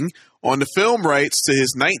squatting on the film rights to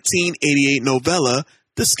his 1988 novella,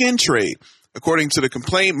 The Skin Trade. According to the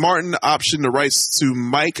complaint, Martin optioned the rights to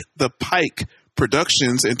Mike the Pike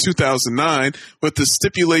Productions in 2009 with the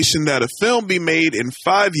stipulation that a film be made in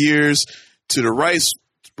 5 years to the rights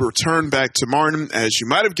return back to Martin. As you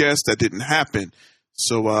might have guessed, that didn't happen.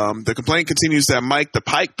 So the complaint continues that Mike the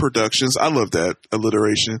Pike Productions, I love that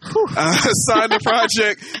alliteration, signed the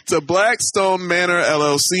project to Blackstone Manor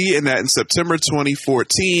LLC, and that in September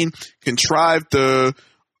 2014 contrived the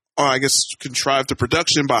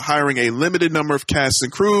production by hiring a limited number of cast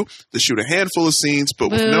and crew to shoot a handful of scenes, but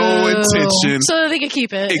with no intention. So they could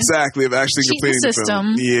keep it. Exactly, of actually completing the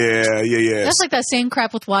film. Yeah. That's like that same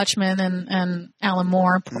crap with Watchmen and Alan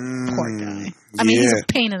Moore. Poor guy. I mean, he's a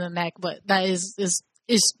pain in the neck, but that is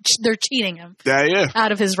they're cheating him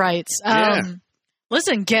out of his rights.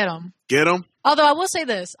 Listen, get him. Although I will say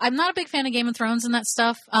this, I'm not a big fan of Game of Thrones and that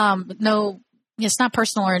stuff. No. It's not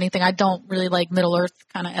personal or anything. I don't really like Middle Earth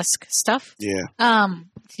kind of esque stuff. Yeah.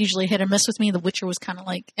 It's usually hit or miss with me. The Witcher was kind of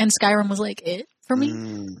like, and Skyrim was like it for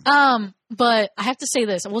me. But I have to say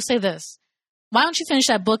this. I will say this. Why don't you finish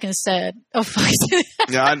that book instead? Oh, fuck.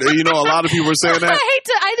 Yeah, you know, a lot of people are saying that. I hate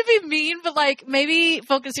to be mean, but like maybe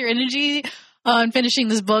focus your energy on finishing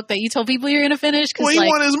this book that you told people you're going to finish. Well, he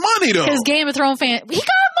want his money though. Because Game of Thrones fan, he got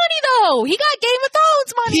money though. He got Game of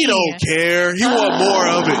Thrones money. He don't care. He want more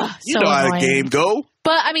of it. You know how the game go.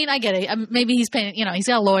 But I mean, I get it. Maybe he's paying. You know, he's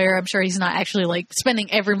got a lawyer. I'm sure he's not actually like spending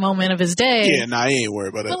every moment of his day. Yeah, nah, he ain't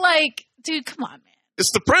worried about it. But like, dude, come on, man.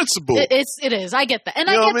 It's the principle. It is. I get that. And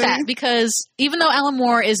I get that because even though Alan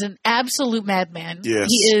Moore is an absolute madman, yes.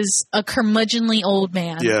 he is a curmudgeonly old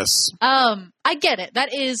man. Yes. I get it.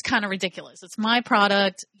 That is kind of ridiculous. It's my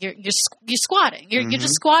product. You're squatting. You're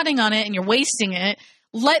just squatting on it and you're wasting it.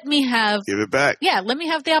 Let me give it back. Yeah, let me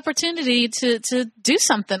have the opportunity to do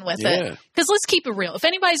something with it. Because let's keep it real. If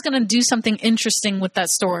anybody's going to do something interesting with that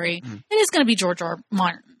story, it is going to be George R.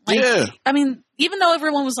 Martin. Like, I mean, even though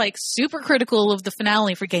everyone was like super critical of the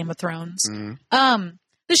finale for Game of Thrones,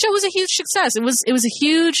 the show was a huge success.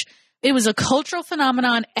 It was a cultural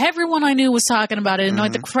phenomenon. Everyone I knew was talking about it. It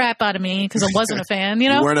annoyed the crap out of me because I wasn't a fan. You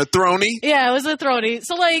know, you weren't a throny. Yeah, I was a throny.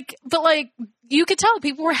 So but you could tell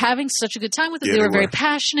people were having such a good time with it. Yeah, they were very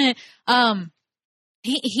passionate.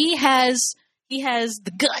 He has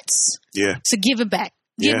the guts. To give it back.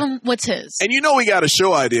 Give him what's his. And you know we got a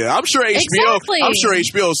show idea. I'm sure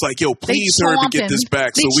HBO is like, yo, please hurry to get this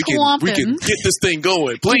back so we can get this thing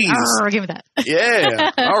going. Please. Give me that.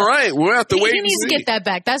 Yeah. All right. We'll have to wait. He needs to get that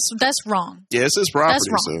back. That's wrong. Yeah, it's his property.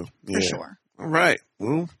 That's wrong, so for sure. All right.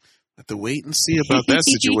 We'll have to wait and see about that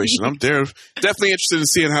situation. I'm definitely interested in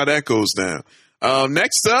seeing how that goes down.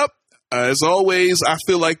 Next up, as always, I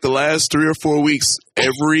feel like the last 3 or 4 weeks,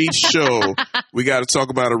 every show, we got to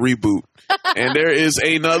talk about a reboot. And there is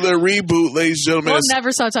another reboot, ladies and gentlemen. We'll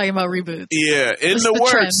never stop talking about reboots. Yeah, in the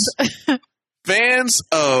works. Fans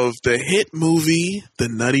of the hit movie, The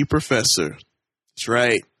Nutty Professor. That's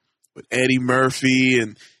right. With Eddie Murphy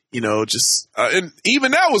and, you know, and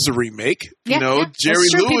even that was a remake. Jerry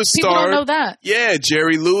Lewis starred. People don't know that. Yeah,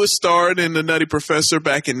 Jerry Lewis starred in The Nutty Professor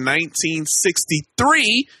back in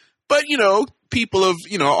 1963. But, you know, people of,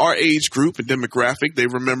 you know, our age group and demographic, they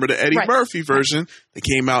remember the Eddie Murphy version that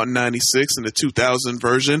came out in 96 and the 2000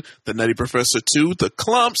 version, The Nutty Professor 2, The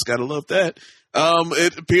Clumps. Gotta love that.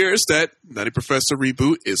 It appears that Nutty Professor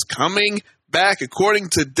reboot is coming back according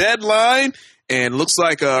to Deadline, and looks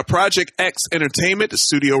like Project X Entertainment, the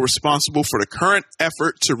studio responsible for the current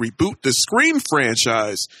effort to reboot the Scream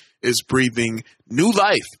franchise, is breathing new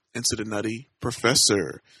life into the Nutty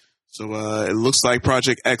Professor. So it looks like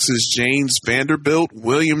Project X's James Vanderbilt,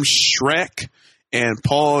 William Schreck, and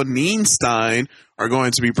Paul Neenstein are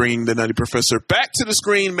going to be bringing the Nutty Professor back to the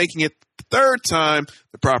screen, making it the third time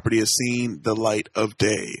the property has seen the light of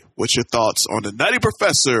day. What's your thoughts on the Nutty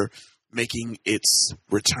Professor making its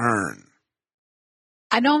return?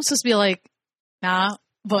 I know I'm supposed to be like, nah,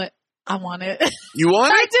 but I want it. You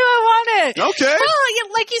want it? I do. I want it. Okay.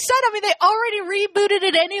 Well, like you said, I mean, they already rebooted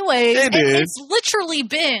it anyway. They did. It's literally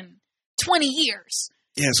been 20 years.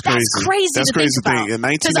 Yeah, it's crazy. That's crazy. That's to crazy think about. thing. In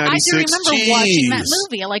 1996, I do remember watching that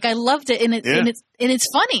movie. Like, I loved it, and it's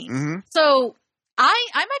funny. Mm-hmm. So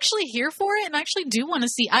I'm actually here for it, and I actually do want to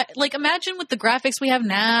see. Imagine with the graphics we have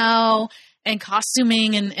now and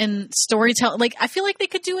costuming and storytelling. Like, I feel like they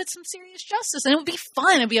could do it some serious justice, and it would be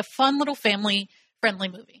fun. It'd be a fun little family friendly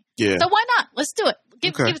movie. Yeah. So why not? Let's do it.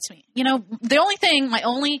 Give it to me. You know, my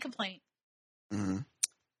only complaint.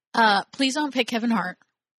 Please don't pick Kevin Hart.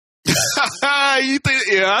 You think?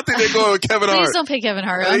 Yeah, I think they're going with Kevin Hart. Please don't pick Kevin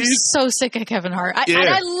Hart. I'm so sick of Kevin Hart.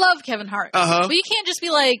 I love Kevin Hart. But you can't just be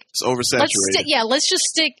like, it's oversaturated. Let's just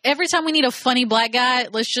stick every time we need a funny black guy.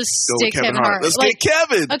 Let's just stick Kevin Hart. Let's get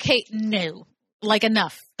Kevin. Okay, no,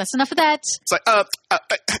 enough. That's enough of that. It's like,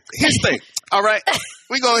 here's the thing. All right,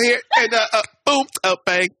 we go here and boom,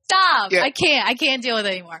 bang. Stop! Yeah. I can't deal with it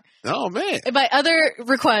anymore. Oh man. My other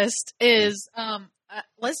request is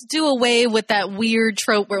let's do away with that weird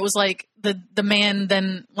trope where it was like the man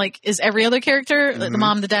then like is every other character, the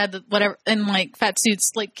mom, the dad, the whatever, and like fat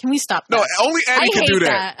suits. Like, can we stop that? No, only Eddie can do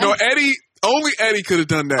that. No, only Eddie could have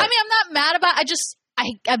done that. I mean, I'm not mad about it.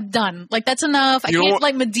 I'm done. Like, that's enough. I can't,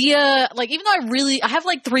 like, Medea, like, even though I have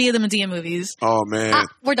like 3 of the Medea movies. Oh man.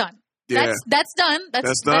 We're done. Yeah. That's done.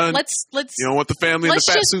 That's done. Let's. You don't want the family in the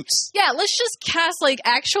fat suits. Yeah, let's just cast like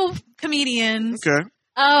actual comedians. Okay.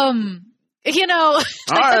 You know,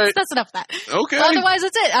 right. that's enough of that. Okay. Otherwise,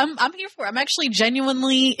 that's it. I'm here for it. I'm actually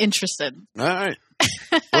genuinely interested. All right.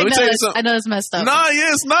 Let me tell you something. I know it's messed up. Nah,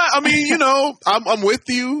 yeah, it's not. I mean, you know, I'm with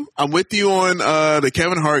you. I'm with you on the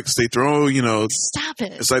Kevin Hart's. They throw, you know, stop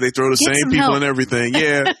it. It's like they throw the Get same some people help. and everything.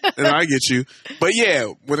 Yeah, and I get you. But yeah,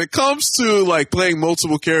 when it comes to like playing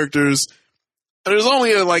multiple characters, there's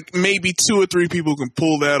only like maybe 2 or 3 people can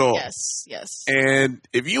pull that off. Yes. And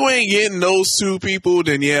if you ain't getting those 2 people,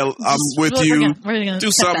 then yeah, I'm with you. We're gonna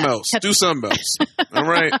Do something else. Do something else. All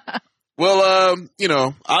right. Well, you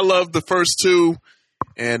know, I love the first 2,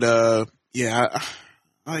 and yeah,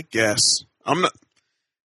 I guess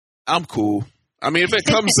I'm cool. I mean, if it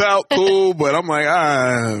comes out, cool. But I'm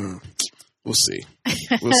like, we'll see.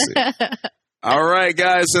 We'll see. All right,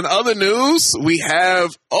 guys. In other news, we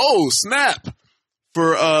have snap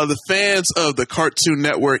for the fans of the Cartoon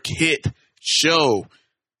Network hit show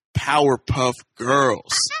Powerpuff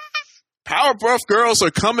Girls. Powerpuff Girls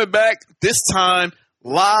are coming back this time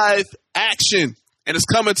live action, and it's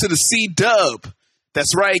coming to the C-Dub.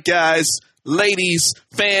 That's right, guys, ladies,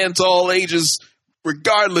 fans, all ages,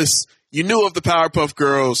 regardless. You knew of the Powerpuff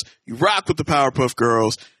Girls, you rock with the Powerpuff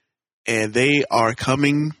Girls, and they are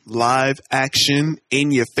coming live action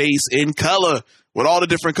in your face in color with all the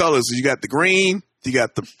different colors. You got the green, you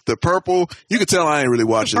got the purple. You can tell I ain't really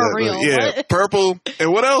watching that. Real. Yeah, what? Purple.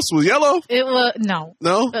 And what else was yellow? It was no.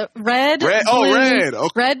 Red. Blue, Red. Okay.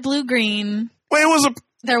 Red, blue, green. Wait,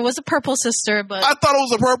 there was a purple sister, but I thought it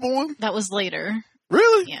was a purple one. That was later.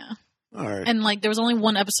 Really? Yeah. All right. And like there was only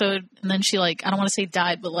one episode, and then she like I don't want to say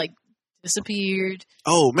died, but like disappeared.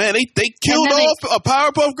 Oh man, they killed off a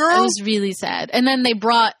Powerpuff Girl? It was really sad. And then they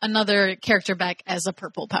brought another character back as a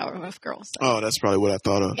purple Powerpuff Girl. So. Oh, that's probably what I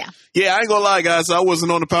thought of. Yeah, I ain't gonna lie, guys. I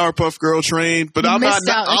wasn't on the Powerpuff Girl train, but I'm not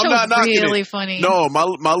knocking it. Really funny. No, my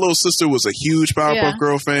little sister was a huge Powerpuff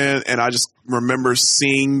Girl fan, and I just remember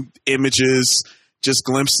seeing images, just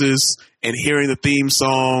glimpses, and hearing the theme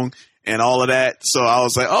song and all of that. So I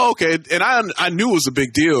was like, oh, okay. And I knew it was a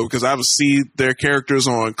big deal because I would see their characters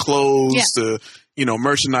on clothes to, you know,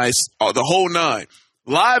 merchandise, the whole 9.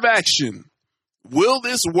 Live action. Will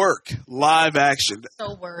this work? Live action.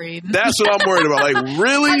 So worried. That's what I'm worried about. Like,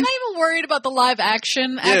 really? I'm not even worried about the live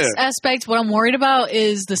action aspect. What I'm worried about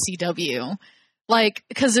is the CW. Like,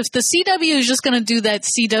 because if the CW is just going to do that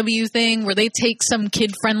CW thing where they take some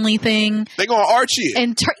kid-friendly thing. They're going to Archie it.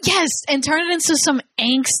 And turn it into some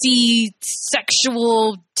angsty,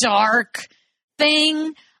 sexual, dark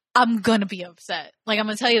thing, I'm going to be upset. Like, I'm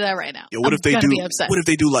going to tell you that right now. Yeah, what if they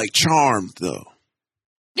do like Charmed, though?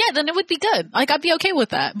 Yeah, then it would be good. Like, I'd be okay with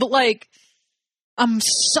that. But, like, I'm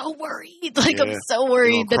so worried. Like, I'm so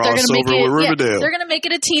worried that they're going to make it. Yeah, they're going to make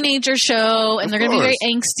it a teenager show, and they're going to be very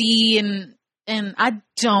angsty and I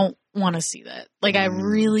don't want to see that. Like, I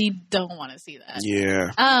really don't want to see that.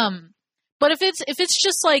 Yeah. But if it's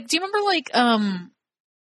just like, do you remember like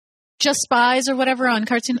Just Spies or whatever on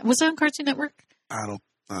Cartoon? Was it on Cartoon Network? I don't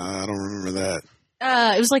remember that.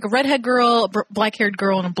 It was like a redhead girl, a black-haired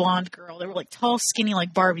girl, and a blonde girl. They were like tall, skinny,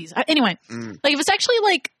 like Barbies. Anyway, like if it's actually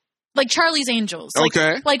like Charlie's Angels,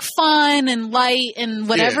 like fun and light and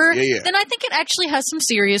whatever, then I think it actually has some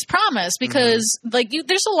serious promise because like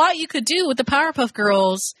there's a lot you could do with the Powerpuff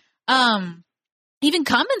Girls, even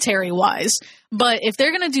commentary wise. But if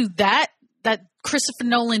they're gonna do that Christopher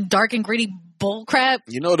Nolan dark and gritty bullcrap,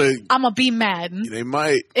 you know I'm gonna be mad. They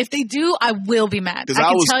might. If they do, I will be mad. I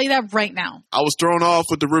can tell you that right now. I was thrown off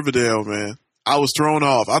with the Riverdale, man. I was thrown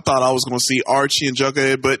off. I thought I was going to see Archie and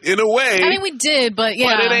Jughead, but in a way, I mean, we did, but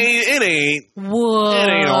yeah, but it ain't. Whoa, it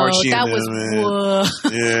ain't Archie. That and was them, man. whoa.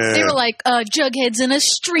 Yeah, they were like Jughead's in a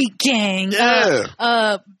street gang. Yeah,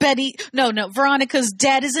 Veronica's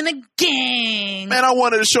dad is in a gang. Man, I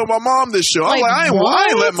wanted to show my mom this show. I'm like, I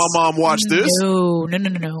ain't let my mom watch this. No.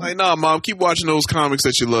 Like, nah, mom, keep watching those comics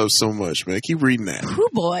that you love so much, man. Keep reading that. Ooh,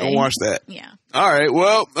 boy, don't watch that. Yeah. All right,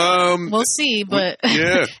 well, we'll see, but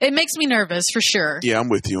it makes me nervous for sure. Yeah, I'm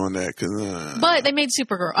with you on that. But they made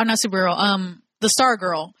Supergirl, not Supergirl, the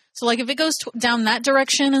Stargirl. So, like, if it goes down that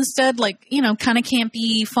direction instead, like, you know, kind of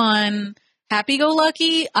campy, fun,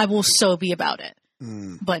 happy-go-lucky, I will so be about it.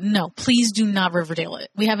 But no, please do not Riverdale it.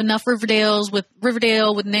 We have enough Riverdale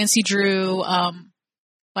with Nancy Drew.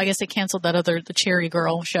 I guess they canceled the Cherry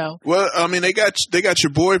Girl show. Well, I mean, they got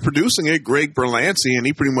your boy producing it, Greg Berlanti, and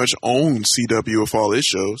he pretty much owns CW with all his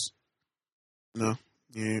shows. No,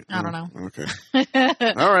 yeah, I don't know. Okay,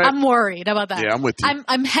 all right. I'm worried about that. Yeah, I'm with you.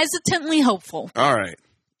 I'm hesitantly hopeful. All right,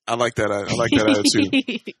 I like that. I like that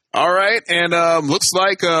attitude. All right, and looks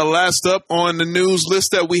like last up on the news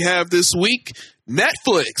list that we have this week,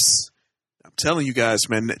 Netflix. Telling you guys,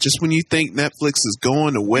 man, just when you think Netflix is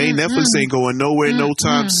going away, Netflix ain't going nowhere no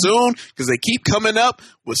time soon because they keep coming up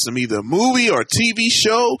with some either movie or TV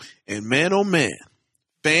show. And man, oh man,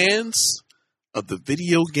 fans of the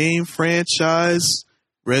video game franchise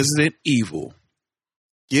Resident Evil,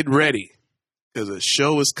 get ready, because a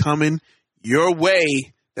show is coming your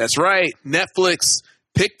way. That's right. Netflix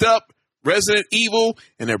picked up Resident Evil,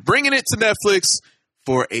 and they're bringing it to Netflix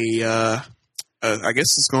for I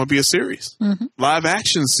guess it's going to be a series, live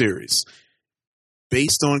action series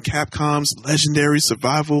based on Capcom's legendary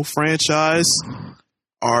survival franchise.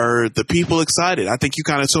 Are the people excited? I think you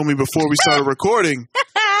kind of told me before we started recording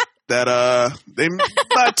that they're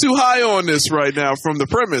not too high on this right now from the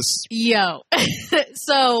premise. Yo.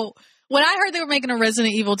 So when I heard they were making a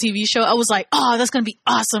Resident Evil TV show, I was like, oh, that's going to be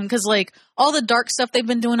awesome. Because like all the dark stuff they've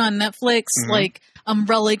been doing on Netflix, like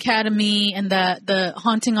Umbrella Academy and the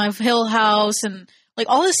Haunting of Hill House and like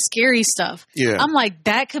all this scary stuff. Yeah. I'm like,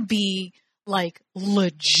 that could be like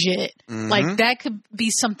legit. Like that could be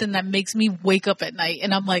something that makes me wake up at night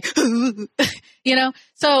and I'm like, you know?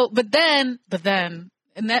 So, but then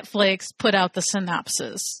Netflix put out the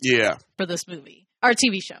synopsis for this movie or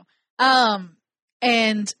TV show.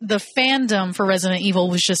 And the fandom for Resident Evil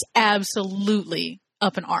was just absolutely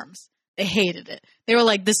up in arms. They hated it. They were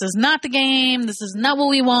like, this is not the game. This is not what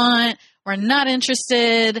we want. We're not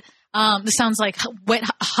interested. This sounds like wet,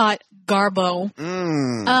 hot Garbo.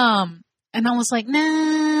 And I was like,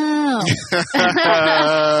 no.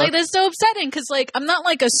 Like, that's so upsetting because, like, I'm not,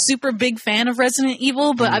 like, a super big fan of Resident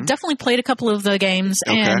Evil, but I've definitely played a couple of the games,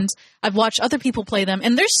 and I've watched other people play them,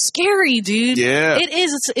 and they're scary, dude. Yeah. It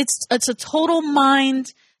is. It's a total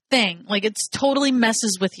mind thing. Like, it totally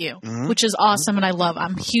messes with you, which is awesome, and I love.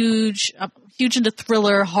 I'm huge into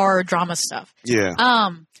thriller, horror, drama stuff. Yeah.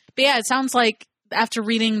 But, yeah, it sounds like after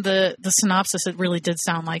reading the synopsis, it really did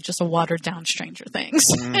sound like just a watered down Stranger Things.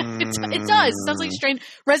 It does. It sounds like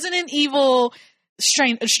Resident Evil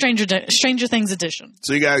Stranger Things edition.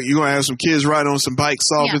 So you're gonna have some kids riding on some bikes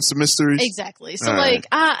solving some mysteries. Exactly. So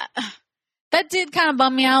that did kind of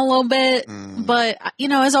bum me out a little bit, but you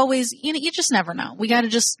know, as always, you just never know. We got to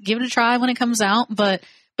just give it a try when it comes out. But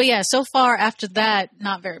yeah, so far after that,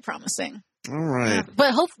 not very promising. All right.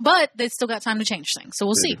 But they still got time to change things, so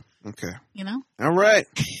we'll see. Okay. You know? All right.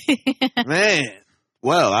 Man.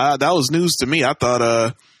 Well, that was news to me. I thought,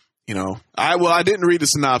 I didn't read the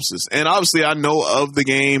synopsis. And obviously I know of the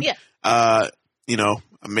game. Yeah.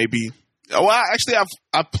 Maybe,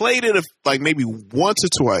 I played it maybe once or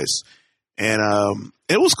twice. And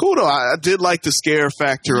it was cool, though. I did like the scare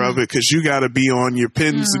factor of it because you got to be on your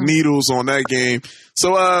pins and needles on that game.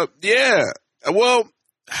 So, yeah. Well,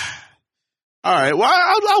 all right. Well,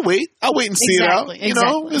 I'll wait. I'll wait and see it out. You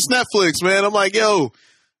know, it's Netflix, man. I'm like, yo,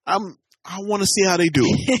 I want to see how they do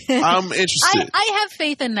it. I'm interested. I have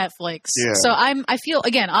faith in Netflix. Yeah. So I feel,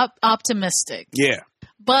 again, optimistic. Yeah.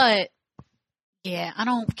 But, yeah, I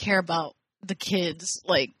don't care about the kids.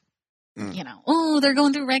 Like, you know, oh, they're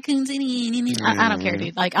going through raccoons. I don't care,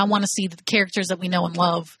 dude. Like, I want to see the characters that we know and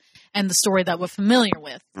love and the story that we're familiar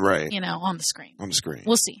with. Right. You know, on the screen.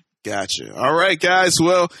 We'll see. Gotcha. All right, guys.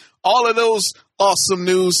 Well, all of those awesome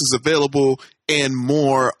news is available and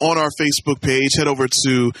more on our Facebook page. Head over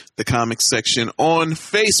to the comics section on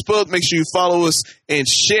Facebook. Make sure you follow us and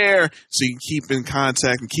share so you can keep in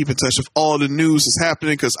contact and keep in touch with all the news that's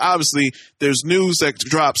happening, because obviously there's news that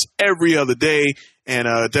drops every other day. And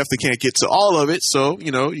definitely can't get to all of it. So,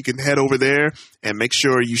 you know, you can head over there and make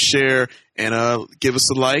sure you share and give us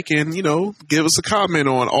a like and, you know, give us a comment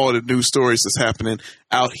on all the news stories that's happening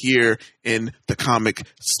out here in the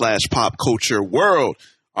comic/pop culture world.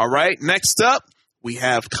 All right. Next up, we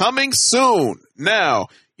have coming soon. Now,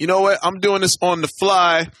 you know what? I'm doing this on the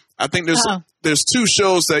fly. I think there's two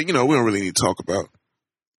shows that, you know, we don't really need to talk about.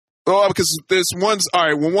 Oh, because one's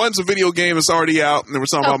a video game that's already out, and then we're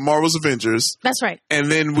talking about Marvel's Avengers. That's right. And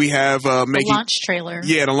then we have the launch trailer.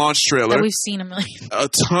 Yeah, the launch trailer. That we've seen a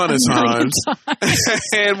ton of times.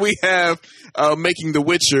 And we have making The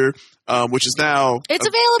Witcher, which is now it's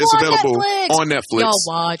available on Netflix. Y'all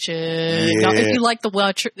watch it. Yeah. If you like The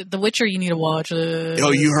Witcher, you need to watch it.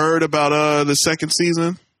 Oh, you heard about the second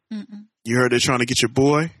season? Mm-mm. You heard they're trying to get your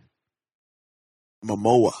boy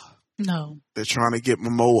Momoa. No. They're trying to get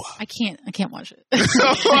Momoa. I can't watch it.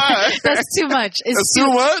 That's too much. That's too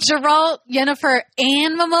much? Geralt, Yennefer,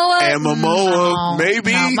 and Momoa? And Momoa,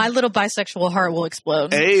 maybe. No, my little bisexual heart will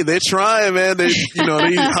explode. Hey, they're trying, man. They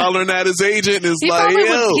hollering at his agent. And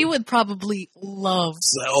he would probably love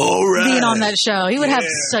being on that show. He would have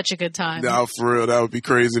such a good time. No, for real. That would be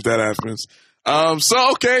crazy if that happens.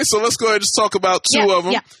 So let's go ahead and just talk about two of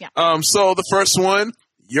them. Yeah. So the first one,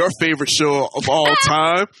 your favorite show of all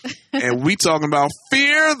time. And we talking about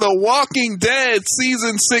Fear the Walking Dead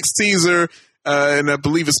season 6 teaser. And I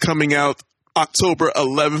believe it's coming out October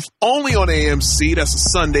 11th, only on AMC. That's a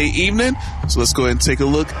Sunday evening. So let's go ahead and take a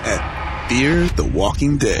look at Fear the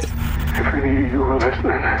Walking Dead. If any of you are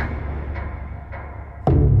listening,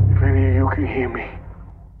 if any of you can hear me,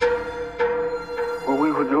 what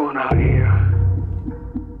we were doing out here,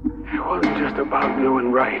 it wasn't just about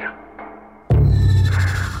doing right.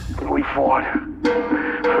 We fought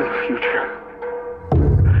for the future.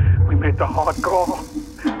 We made the hard call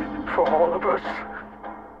for all of us.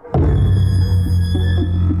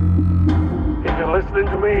 If you're listening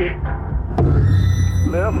to me,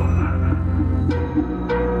 live.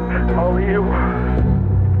 All of you,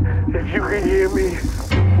 if you can hear me,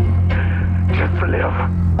 just live.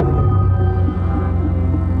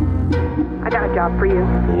 I got a job for you.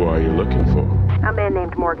 Who are you looking for? A man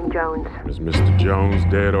named Morgan Jones. Is Mr. Jones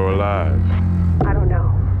dead or alive? I don't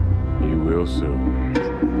know. You will soon.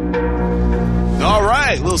 All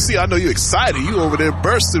right, Lil C, I know you're excited. You over there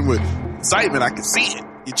bursting with excitement. I can see it.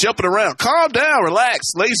 You're jumping around. Calm down.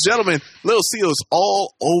 Relax. Ladies and gentlemen, Lil C is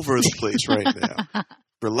all over the place right now.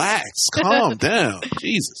 Relax. Calm down.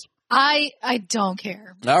 Jesus. I don't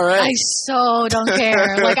care. All right. I so don't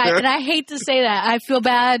care. Like, and I hate to say that. I feel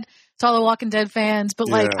bad to all the Walking Dead fans, but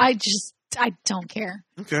like, I don't care.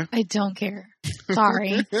 Okay. I don't care.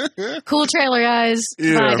 Sorry. Cool trailer, guys.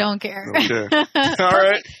 Yeah. But I don't care. Okay. All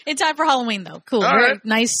right. In time for Halloween, though. Cool. All right.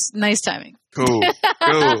 Nice timing. Cool.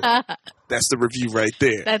 That's the review right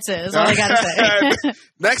there. That's it. That's all I gotta say.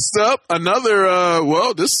 Next up, another,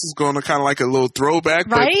 this is going to kind of like a little throwback.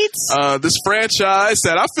 Right? But, this franchise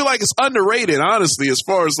that I feel like is underrated, honestly, as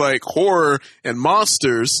far as like horror and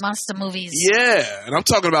monsters. Monster movies. Yeah. And I'm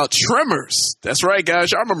talking about Tremors. That's right,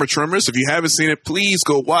 guys. Y'all remember Tremors. If you haven't seen it, please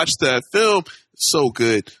go watch that film. So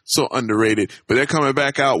good. So underrated. But they're coming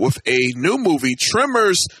back out with a new movie,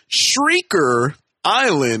 Tremors Shrieker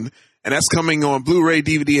Island. And that's coming on Blu-ray,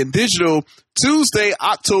 DVD, and digital Tuesday,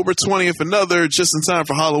 October 20th. Another just in time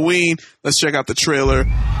for Halloween. Let's check out the trailer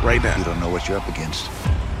right now. You don't know what you're up against.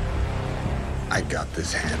 I got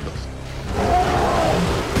this handled.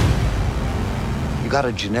 You got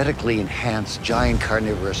a genetically enhanced giant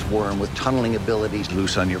carnivorous worm with tunneling abilities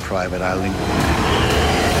loose on your private island.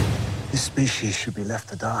 This species should be left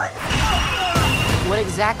to die. What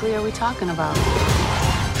exactly are we talking about?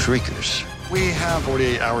 Shriekers. We have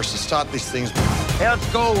 48 hours to stop these things. Let's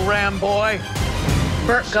go, Ram boy.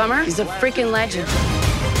 Burt Gummer is a freaking legend.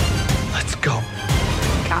 Let's go.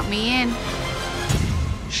 Count me in.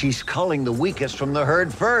 She's culling the weakest from the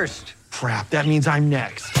herd first. Crap, that means I'm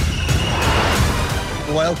next.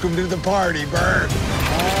 Welcome to the party, Burt.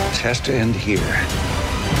 This has to end here.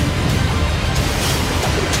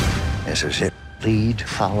 This is it. Lead,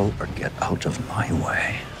 follow, or get out of my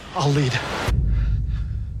way. I'll lead.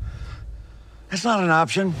 That's not an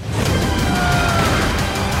option.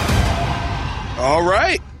 All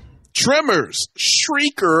right. Tremors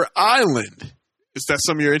Shrieker Island. Is that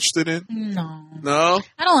something you're interested in? No?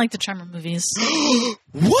 I don't like the Tremor movies.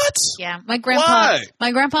 What? Yeah, my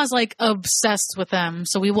grandpa's like obsessed with them,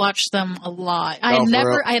 so we watched them a lot. I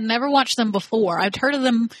had never watched them before. I'd heard of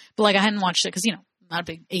them, but like I hadn't watched it because not a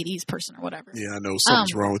big 80s person or whatever. Yeah, I know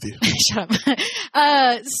something's wrong with you. Shut up.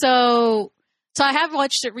 So I have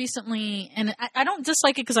watched it recently, and I don't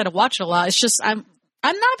dislike it because I don't watch it a lot. It's just I'm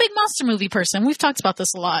not a big monster movie person. We've talked about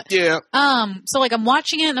this a lot. Yeah. So like I'm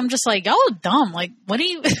watching it and I'm just like, y'all are dumb. Like, what are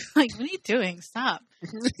you doing? Stop.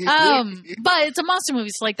 But it's a monster movie,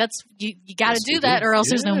 so like that's you got to do that, or else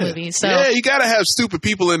there's no movie. So yeah, you got to have stupid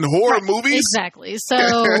people in horror movies. Exactly. So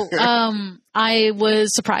I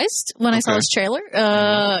was surprised when I saw this trailer.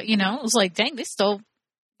 It was like, dang, they still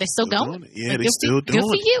going. Yeah, like, they still doing it. Good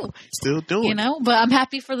for you. Still doing it. But I'm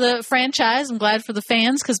happy for the franchise. I'm glad for the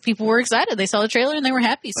fans because people were excited. They saw the trailer and they were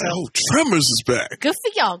happy. So Tremors is back. Good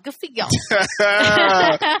for y'all. Good for y'all.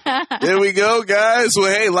 There we go, guys.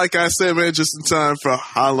 Well, hey, like I said, man, just in time for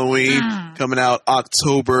Halloween coming out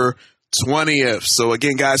October 20th. So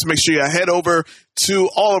again, guys, make sure you head over to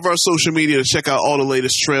all of our social media to check out all the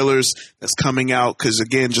latest trailers that's coming out. Because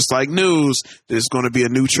again, just like news, there's going to be a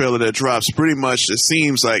new trailer that drops pretty much, it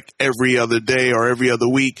seems like every other day or every other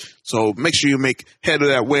week. So make sure you head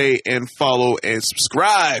that way and follow and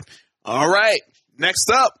subscribe. All right.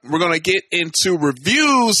 Next up, we're going to get into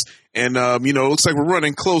reviews. And, it looks like we're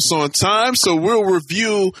running close on time. So we'll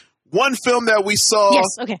review one film that we saw.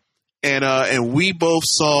 Yes. Okay. And we both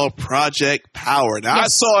saw Project Power. Now, I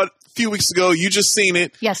saw it a few weeks ago. You just seen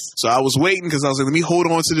it. Yes. So I was waiting because I was like, let me hold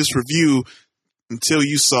on to this review until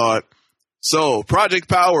you saw it. So Project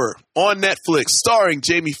Power on Netflix, starring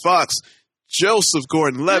Jamie Foxx, Joseph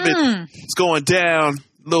Gordon-Levitt. It's going down,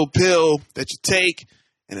 little pill that you take,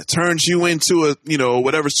 and it turns you into a,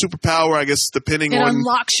 whatever superpower, I guess, depending on. It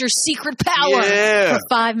unlocks your secret power for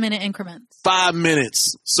 5-minute increments. 5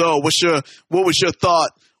 minutes. So what was your thought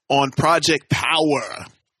on Project Power?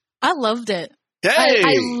 I loved it. Hey!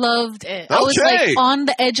 I loved it. Okay. I was like on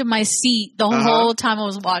the edge of my seat the whole time I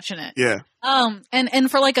was watching it. Yeah. And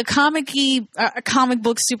for like a comic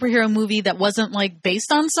book superhero movie that wasn't like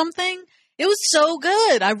based on something, it was so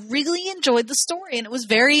good. I really enjoyed the story, and it was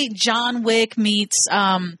very John Wick meets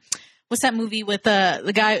what's that movie with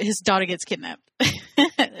the guy, his daughter gets kidnapped.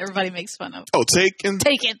 Everybody makes fun of. Oh, Taken?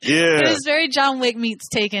 Taken. Yeah. It was very John Wick meets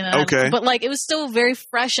Taken. Okay. But like it was still very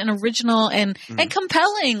fresh and original and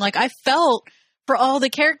compelling. Like I felt for all the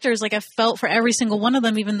characters, like I felt for every single one of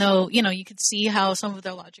them, even though, you could see how some of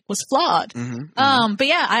their logic was flawed. But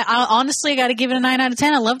yeah, I honestly got to give it a 9 out of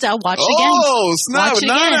 10. I loved it. I'll watch it again. Oh, snap,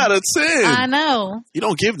 9 out of 10. I know. You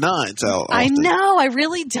don't give 9s out often. I know. I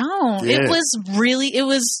really don't. Yeah. It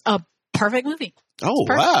was a perfect movie. Oh,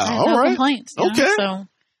 perfect. wow. I have All no right. complaints. Okay. So,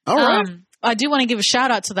 all right. I do want to give a shout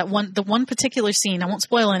out to the one particular scene. I won't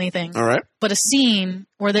spoil anything. All right. But a scene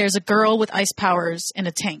where there's a girl with ice powers in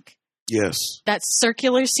a tank. Yes. That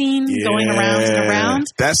circular scene going around and around.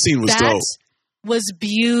 That scene was dope. Was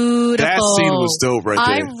beautiful. That scene was dope right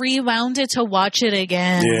there. I rewound it to watch it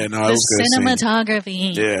again. Yeah, no, it was good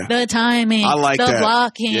cinematography. Yeah. The timing. I like the that.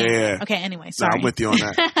 blocking. Yeah. Okay, anyway, sorry. I'm with you on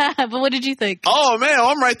that. But what did you think? Oh, man,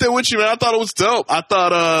 I'm right there with you, man. I thought it was dope. I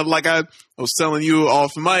thought, like I was telling you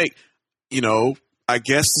off mic, I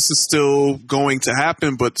guess this is still going to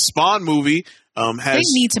happen, but the Spawn movie they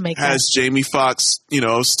need to make has Jamie Foxx,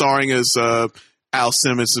 starring as Al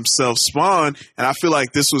Simmons himself, Spawn, and I feel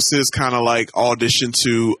like this was his kind of like audition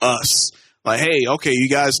to us. Like, hey, okay, you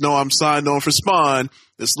guys know I'm signed on for Spawn.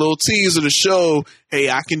 This little teaser to show, hey,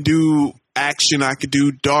 I can do action, I can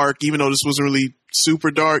do dark, even though this wasn't really super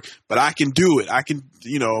dark, but I can do it. I can,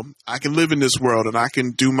 I can live in this world and I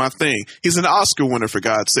can do my thing. He's an Oscar winner, for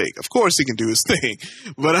God's sake. Of course he can do his thing.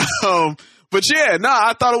 But yeah,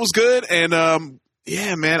 I thought it was good. And,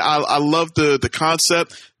 yeah, man, I love the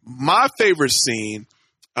concept. My favorite scene,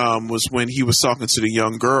 was when he was talking to the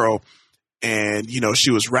young girl and,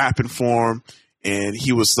 she was rapping for him and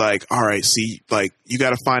he was like, all right, see, like, you got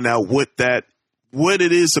to find out what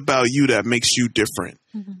it is about you that makes you different.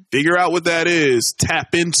 Figure out what that is,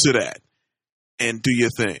 tap into that and do your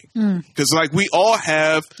thing. Cause like we all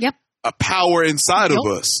have a power inside of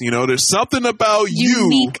us. There's something about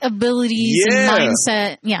unique abilities and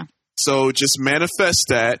mindset. Yeah. So just manifest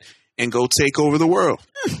that and go take over the world.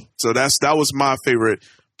 So that was my favorite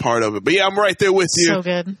part of it. But yeah, I'm right there with you. So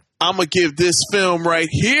good. I'm going to give this film right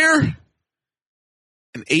here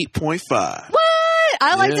an 8.5. What?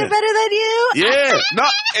 I liked it better than you. Yeah. No,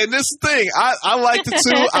 and this thing, I liked it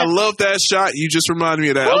too. I love that shot. You just reminded me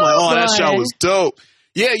of that. I'm like, oh, that shot was dope.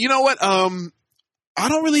 Yeah, you know what? I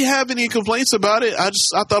don't really have any complaints about it. I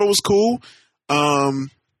thought it was cool.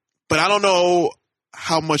 But I don't know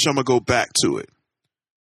how much I'm going to go back to it.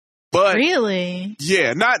 But really?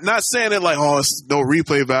 Yeah, not saying it like, oh, it's no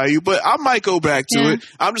replay value, but I might go back to it.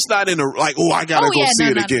 I'm just not in the like, oh, I gotta go see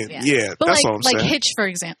it again. Yeah, but that's like, all I'm saying. Like Hitch, for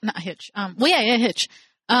example. Not Hitch. Hitch. Hitch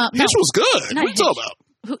was good. What are you talking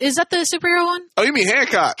about? Is that the superhero one? Oh, you mean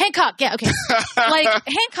Hancock? Hancock, yeah, okay. Like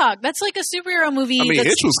Hancock, that's like a superhero movie. I mean,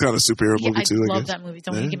 Hitch was kind of superhero movie too. I love that movie.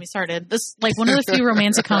 Don't even get me started. This like one of the few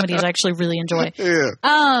romantic comedies I actually really enjoy.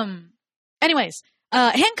 Yeah. Anyways,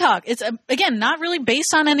 Hancock. It's again not really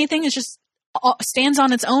based on anything. It's just stands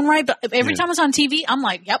on its own right. But every time it's on TV, I'm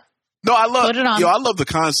like, yep. No, I love put it on. I love the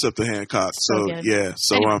concept of Hancock. So yeah.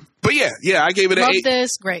 So anyway. But yeah, I gave it an 8.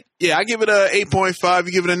 This great. Yeah, I give it a 8.5.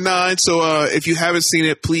 You give it a 9. So if you haven't seen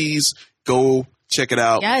it, please go check it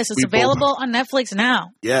out. Yes, it's available on Netflix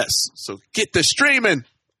now. Yes. So get the streaming.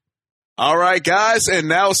 All right, guys, and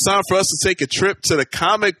now it's time for us to take a trip to the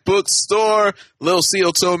comic book store. Lil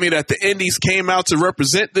Seal told me that the indies came out to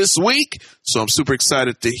represent this week, so I'm super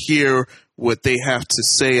excited to hear what they have to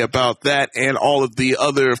say about that and all of the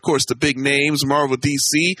other, of course, the big names, Marvel,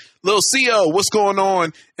 DC. Lil Seal, what's going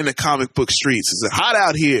on in the comic book streets? Is it hot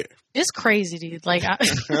out here? It's crazy, dude. Like,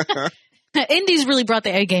 indies really brought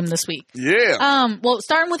the A game this week. Yeah. Well,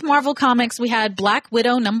 starting with Marvel Comics, we had Black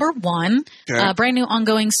Widow #1, brand new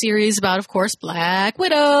ongoing series about, of course, Black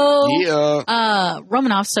Widow. Yeah.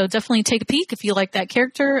 Romanoff. So definitely take a peek if you like that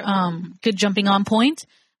character. Good jumping on point.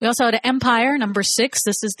 We also had Empire #6.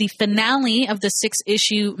 This is the finale of the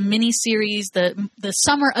 6-issue miniseries, the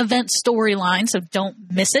summer event storyline. So don't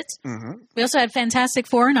miss it. Mm-hmm. We also had Fantastic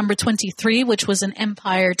Four #23, which was an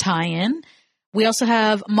Empire tie-in. We also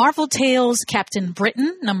have Marvel Tales Captain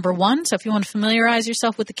Britain #1. So if you want to familiarize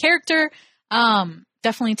yourself with the character,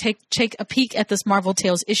 definitely take a peek at this Marvel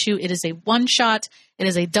Tales issue. It is a one-shot. It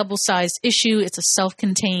is a double-sized issue. It's a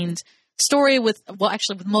self-contained story with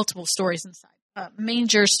multiple stories inside.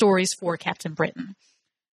 Major stories for Captain Britain.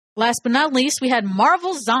 Last but not least, we had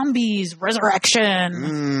Marvel Zombies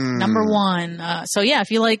Resurrection, number 1. So yeah,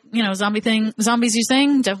 if you like, zombies you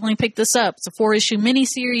thing, definitely pick this up. It's a 4-issue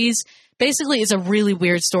miniseries. Basically, it's a really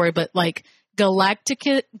weird story, but like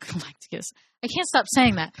Galacticus. I can't stop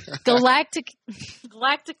saying that.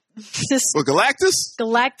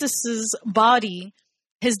 Galactus's body,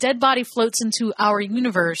 his dead body floats into our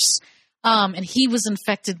universe, and he was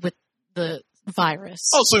infected with the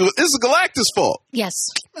virus. Oh, so it's Galactus' fault. Yes.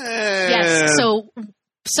 Man. Yes. So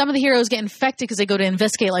some of the heroes get infected because they go to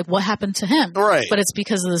investigate like what happened to him. Right. But it's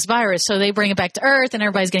because of this virus. So they bring it back to Earth and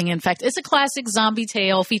everybody's getting infected. It's a classic zombie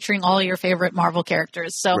tale featuring all your favorite Marvel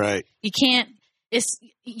characters. So you can't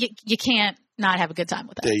not have a good time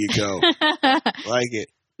with that. There you go. Like it.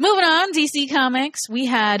 Moving on, DC Comics, we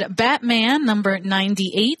had Batman number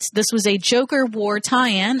 98. This was a Joker War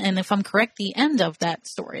tie-in, and if I'm correct, the end of that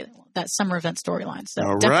story, that summer event storyline.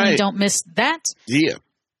 So definitely don't miss that. Yeah.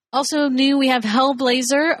 Also new, we have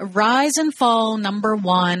Hellblazer, Rise and Fall number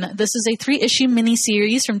 1. This is a 3-issue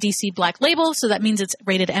miniseries from DC Black Label, so that means it's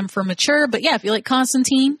rated M for mature. But yeah, if you like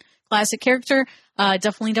Constantine, classic character,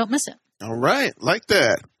 definitely don't miss it. All right, like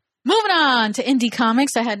that. Moving on to indie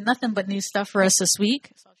comics. I had nothing but new stuff for us this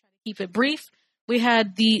week, so I'll try to keep it brief. We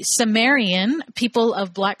had the Sumerian, People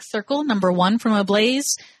of Black Circle, number 1 from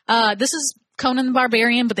Ablaze. This is Conan the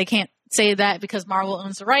Barbarian, but they can't say that because Marvel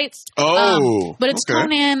owns the rights. But it's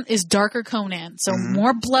Conan is darker Conan. So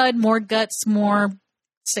more blood, more guts, more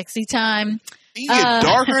sexy time. You get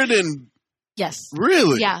darker than... Yes.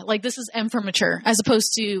 Really? Yeah, like this is M for mature, as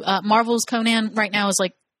opposed to Marvel's Conan right now is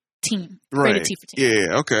like teen. Right. Rated T for teen.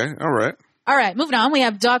 Yeah, okay. All right. All right, moving on. We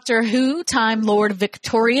have Doctor Who, Time Lord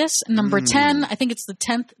Victorious, number 10. I think it's the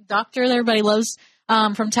 10th Doctor that everybody loves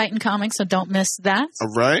from Titan Comics, so don't miss that.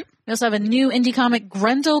 All right. We also have a new indie comic,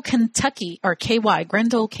 Grendel, Kentucky, or KY,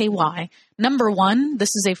 Grendel KY, number 1.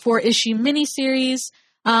 This is a 4-issue miniseries.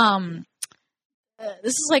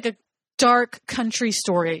 This is like a dark country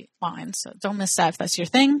storyline, so don't miss that if that's your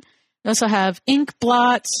thing. We also have Ink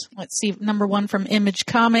Blot. Let's see, number 1 from Image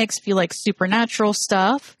Comics, if you like supernatural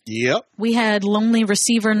stuff. Yep. We had Lonely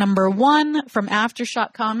Receiver number 1 from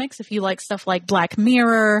Aftershock Comics, if you like stuff like Black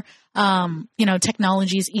Mirror,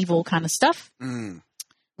 technology's evil kind of stuff.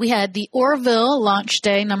 We had the Orville launch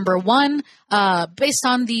day number 1, based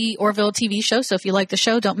on the Orville TV show. So if you like the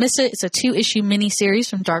show, don't miss it. It's a 2-issue miniseries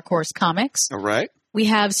from Dark Horse Comics. All right. We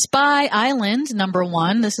have Spy Island number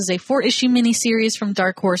 1. This is a 4-issue miniseries from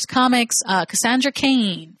Dark Horse Comics. Cassandra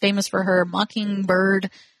Cain, famous for her Mockingbird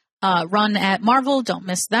run at Marvel. Don't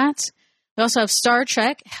miss that. We also have Star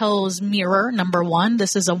Trek Hell's Mirror number 1.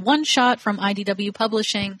 This is a one-shot from IDW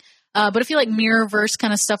Publishing. But if you like Mirrorverse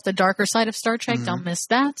kind of stuff, the darker side of Star Trek, don't miss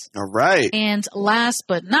that. All right. And last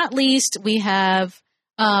but not least, we have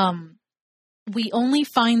We Only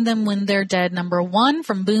Find Them When They're Dead number 1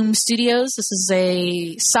 from Boom Studios. This is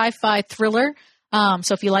a sci-fi thriller.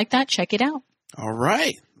 So if you like that, check it out. All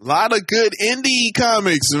right. A lot of good indie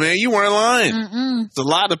comics, man. You weren't lying. It's a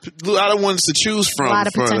lot of ones to choose from. A lot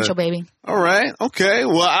of potential, baby. All right. Okay.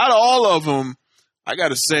 Well, out of all of them, I got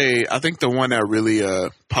to say, I think the one that really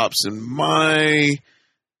pops in my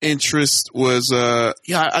interest was,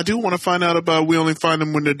 I do want to find out about We Only Find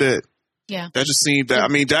Them When They're Dead. Yeah. That just seemed that,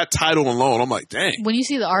 that title alone, I'm like, dang. When you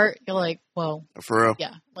see the art, you're like, whoa. For real?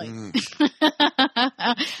 Yeah. Like,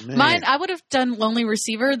 mine, I would have done Lonely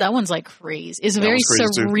Receiver. That one's like crazy. It's very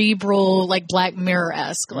cerebral, like Black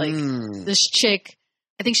Mirror-esque. Like this chick,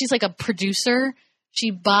 I think she's like a producer.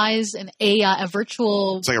 She buys an AI, a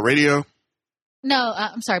virtual. It's like a radio? No,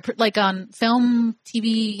 I'm sorry. Like on film,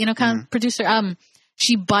 TV, kind of producer.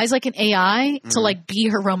 She buys like an AI to like be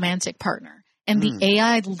her romantic partner. And the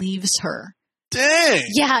AI leaves her. Dang.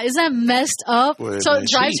 Yeah, isn't that messed up? So it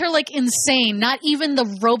drives her like insane. Not even the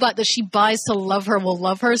robot that she buys to love her will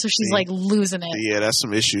love her. So she's like losing it. Yeah, that's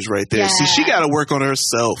some issues right there. Yeah. See, she got to work on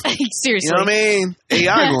herself. Seriously. You know what I mean?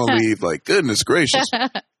 AI going to leave. Like, goodness gracious.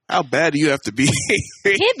 How bad do you have to be?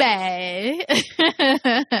 Hey, babe. Hey,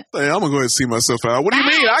 I'm going to go ahead and see myself out. What do you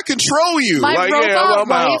mean? I control you. My like, robot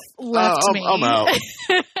I'm out. left me. I'm out.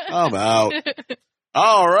 I'm out.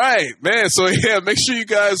 All right, man. So, yeah, make sure you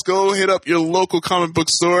guys go hit up your local comic book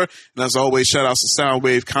store. And as always, shout out to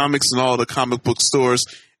Soundwave Comics and all the comic book stores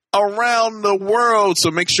around the world. So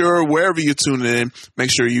make sure wherever you're tuning in, make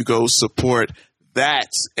sure you go support that.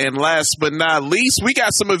 And last but not least, we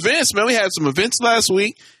got some events, man. We had some events last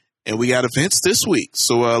week and we got events this week.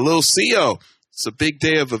 So, Lil CO, it's a big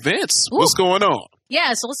day of events. Ooh. What's going on?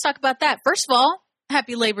 Yeah, so let's talk about that. First of all,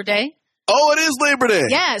 happy Labor Day. Oh, it is Labor Day.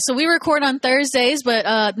 Yeah, so we record on Thursdays,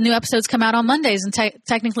 but new episodes come out on Mondays. And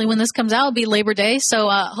technically when this comes out, it'll be Labor Day. So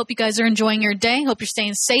hope you guys are enjoying your day. Hope you're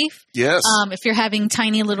staying safe. Yes. If you're having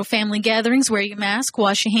tiny little family gatherings, wear your mask,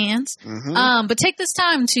 wash your hands. Mm-hmm. But take this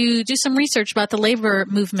time to do some research about the labor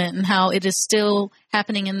movement and how it is still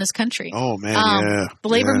happening in this country. Oh, man, yeah. The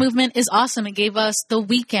labor movement is awesome. It gave us the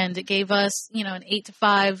weekend. It gave us, an 8 to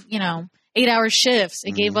 5, 8-hour shifts.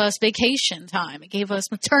 It gave us vacation time. It gave us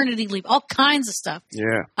maternity leave, all kinds of stuff.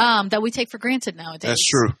 Yeah. That we take for granted nowadays. That's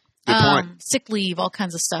true. Good point. Sick leave, all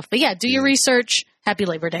kinds of stuff. But yeah, do your research. Happy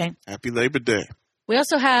Labor Day. Happy Labor Day. We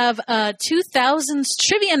also have 2000s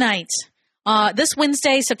Trivia Night this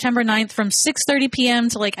Wednesday, September 9th from 6:30 p.m.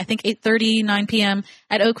 to 8:30, 9 p.m.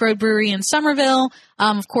 at Oak Road Brewery in Somerville.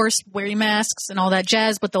 Of course, wear your masks and all that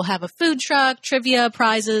jazz, but they'll have a food truck, trivia,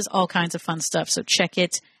 prizes, all kinds of fun stuff. So check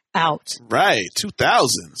it out. Right.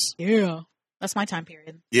 2000s. Yeah. That's my time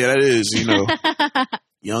period. Yeah, that is,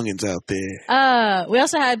 youngins out there. We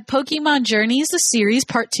also had Pokemon Journeys, the series,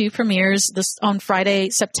 part 2 premieres on Friday,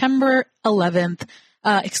 September 11th,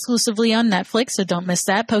 exclusively on Netflix. So don't miss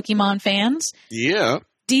that, Pokemon fans. Yeah.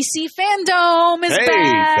 DC Fandom is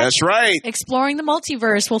back. That's right. Exploring the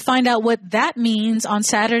multiverse. We'll find out what that means on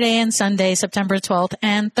Saturday and Sunday, September 12th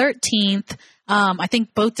and 13th. I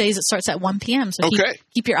think both days it starts at 1 p.m. So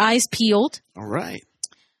keep your eyes peeled. All right.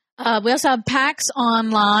 We also have PAX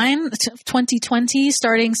Online 2020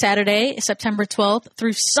 starting Saturday, September 12th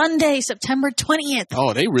through Sunday, September 20th.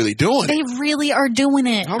 Oh, they really doing it. They really are doing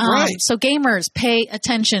it. All right. So gamers, pay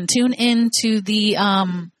attention. Tune in to the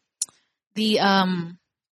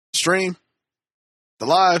stream. The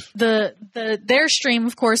live. Their stream,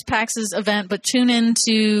 of course, PAX's event, but tune in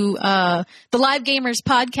to the Live Gamers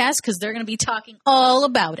podcast because they're going to be talking all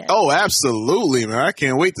about it. Oh, absolutely, man. I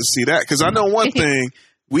can't wait to see that because I know one thing.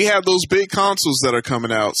 We have those big consoles that are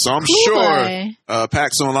coming out, so I'm sure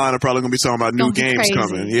PAX Online are probably going to be talking about new games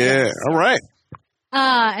coming. Yeah, yes. All right.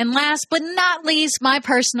 And last but not least, my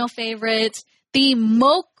personal favorite, the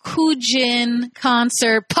Mokujin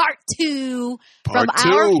concert part 2 from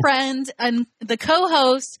our friend and the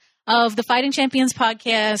co-host of the Fighting Champions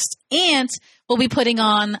podcast, Ant, will be putting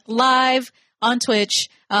on live on Twitch.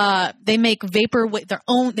 They make their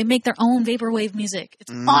own vaporwave music.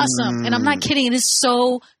 It's awesome, and I'm not kidding. It is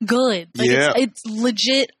so good. It's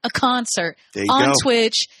legit a concert on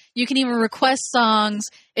Twitch. You can even request songs.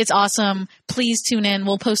 It's awesome. Please tune in.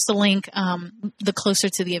 We'll post the link the closer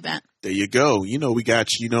to the event. There you go. We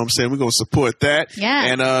got you. You know what I'm saying? We're going to support that. Yeah.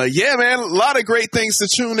 And, man, a lot of great things to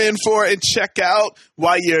tune in for and check out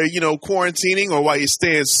while you're, quarantining or while you're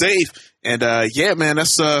staying safe. And, man,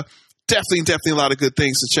 that's definitely a lot of good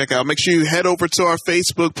things to check out. Make sure you head over to our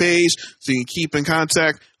Facebook page so you can keep in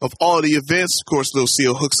contact of all the events. Of course, Lil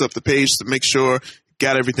Seal hooks up the page to make sure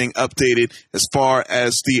got everything updated as far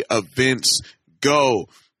as the events go.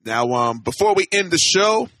 Now, before we end the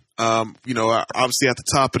show, obviously at the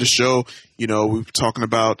top of the show, we were talking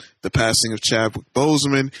about the passing of Chadwick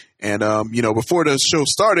Boseman. And, before the show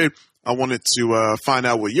started, I wanted to find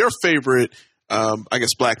out what your favorite,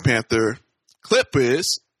 Black Panther clip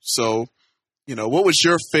is. So, what was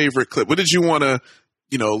your favorite clip? What did you want to,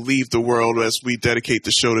 leave the world as we dedicate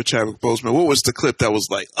the show to Chadwick Boseman? What was the clip that was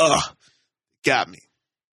like, got me?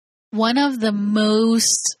 One of the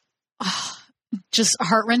most just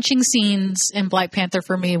heart-wrenching scenes in Black Panther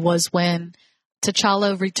for me was when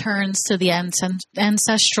T'Challa returns to the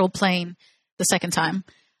ancestral plane the second time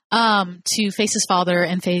to face his father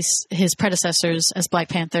and face his predecessors as Black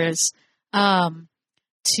Panthers,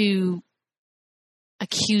 to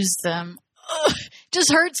accuse them.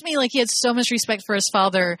 Just hurts me. He had so much respect for his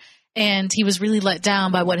father, and he was really let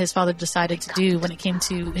down by what his father decided to do when it came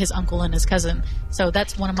to his uncle and his cousin. So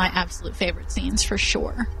that's one of my absolute favorite scenes for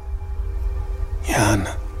sure. Jan.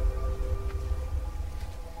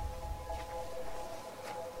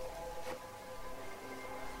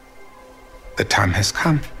 The time has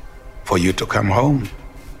come for you to come home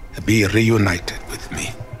and be reunited with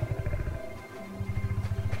me.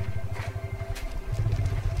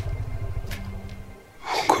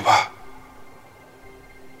 Kuba,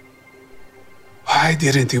 why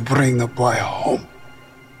didn't you bring the boy home?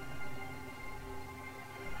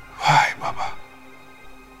 Why, Baba?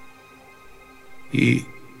 He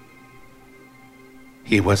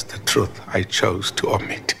was the truth I chose to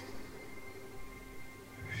omit.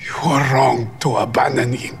 You were wrong to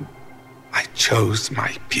abandon him. I chose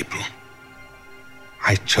my people.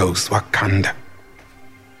 I chose Wakanda.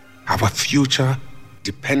 Our future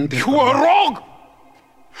depended on... You are wrong!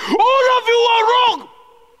 All of you are wrong!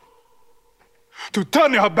 To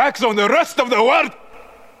turn your backs on the rest of the world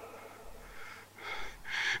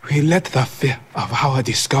We let the fear of our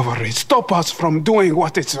discovery stop us from doing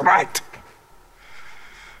what is right.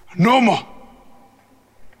 No more.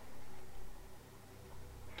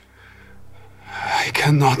 I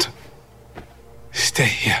cannot stay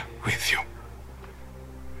here with you.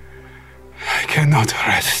 I cannot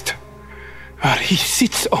rest where he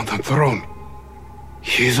sits on the throne.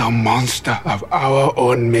 He is a monster of our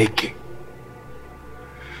own making.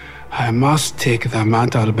 I must take the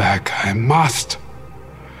mantle back. I must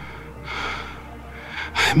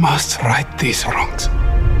right these wrongs.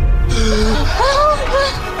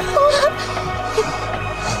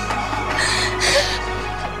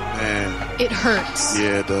 Man. It hurts.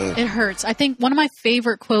 Yeah, it does. It hurts. I think one of my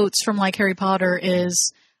favorite quotes from like Harry Potter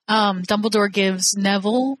is Dumbledore gives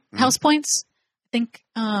Neville house points. I think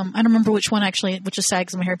I don't remember which one actually, which is sad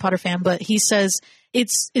because I'm a Harry Potter fan, but he says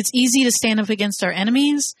it's easy to stand up against our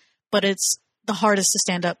enemies, but it's the hardest to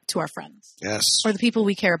stand up to our friends. Yes. Or the people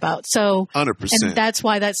we care about. So 100%. And that's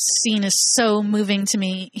why that scene is so moving to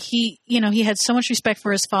me. He had so much respect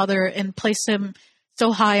for his father and placed him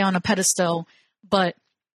so high on a pedestal, but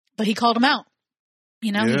he called him out.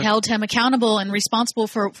 He held him accountable and responsible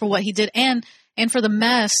for what he did and for the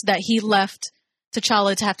mess that he left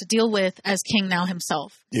T'Challa to have to deal with as king now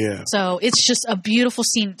himself. Yeah. So it's just a beautiful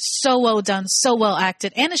scene, so well done, so well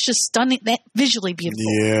acted, and it's just stunning, visually beautiful.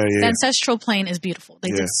 Yeah. The ancestral plane is beautiful. They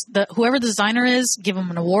whoever the designer is, give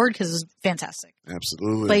him an award because it's fantastic.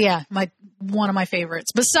 Absolutely. But yeah, one of my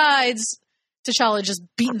favorites. Besides T'Challa just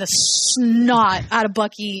beating the snot out of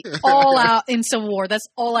Bucky all out in Civil War. That's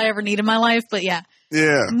all I ever need in my life. But yeah.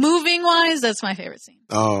 Yeah. Moving wise, that's my favorite scene.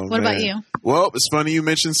 Oh, what about you? Well, it's funny you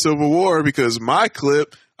mentioned Civil War because my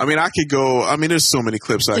clip, I could go, there's so many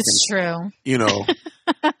clips It's true.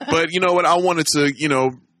 But you know what? I wanted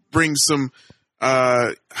to, bring some,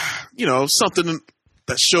 something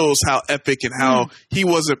that shows how epic and how he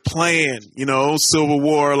wasn't playing, Civil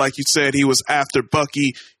War. Like you said, he was after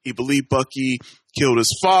Bucky. He believed Bucky killed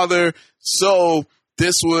his father. So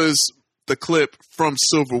this was the clip from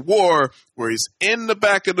Civil War where he's in the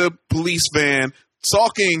back of the police van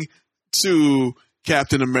talking to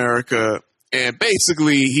Captain America, and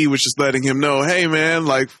basically he was just letting him know, hey man,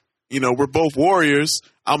 we're both warriors.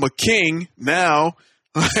 I'm a king now.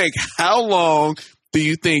 How long do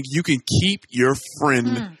you think you can keep your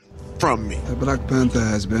friend from me? The Black Panther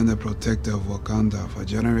has been the protector of Wakanda for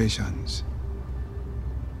generations.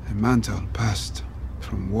 A mantle passed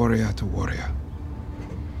from warrior to warrior.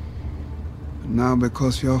 Now,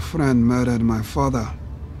 because your friend murdered my father,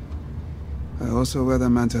 I also wear the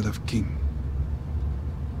mantle of king.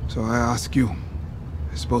 So I ask you,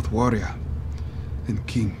 as both warrior and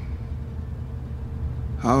king,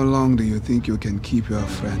 how long do you think you can keep your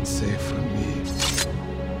friend safe from me?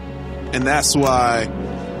 And that's why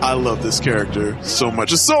I love this character so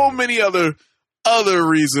much. There's so many other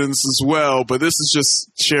reasons as well, but this is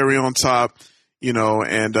just cherry on top,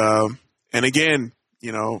 and again,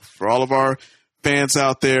 for all of our fans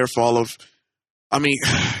out there, for all of,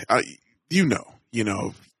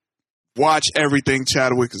 watch everything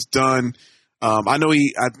Chadwick has done. I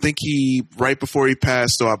think he, right before he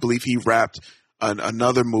passed, though, I believe he wrapped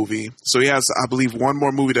another movie. So he has, I believe, one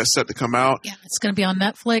more movie that's set to come out. Yeah, it's going to be on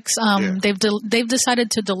Netflix. They've decided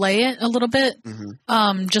to delay it a little bit,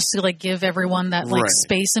 just to give everyone that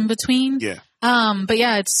space in between. Yeah. But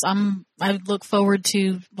yeah, I look forward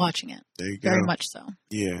to watching it. There you go. Very much so.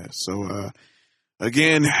 Yeah. So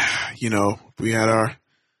again, we had our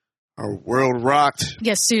world rocked.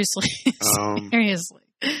 Yes, seriously. Seriously.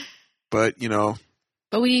 But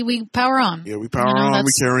But we power on. Yeah, we power on.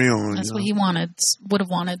 We carry on. That's what he would have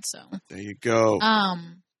wanted. So there you go.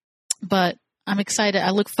 But I'm excited.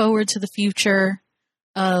 I look forward to the future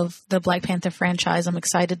of the Black Panther franchise. I'm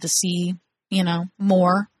excited to see,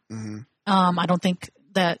 more. Mm-hmm. I don't think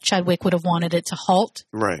that Chadwick would have wanted it to halt.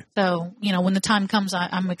 Right. So, when the time comes,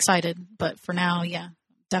 I'm excited. But for now, yeah,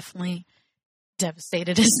 definitely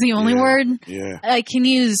devastated is the only word I can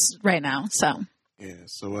use right now. So yeah.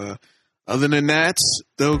 So other than that,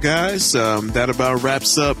 though, guys, that about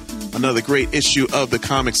wraps up another great issue of the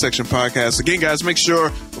Comic Section Podcast. Again, guys, make sure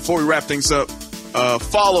before we wrap things up,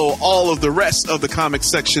 follow all of the rest of the Comic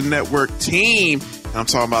Section Network team. I'm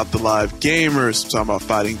talking about the Live Gamers. I'm talking about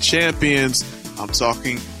Fighting Champions. I'm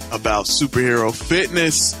talking about Superhero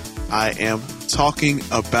Fitness. I am talking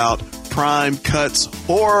about Prime Cuts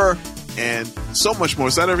Horror and so much more.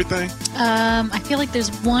 Is that everything? I feel like there's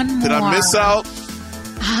one more. Did I miss out?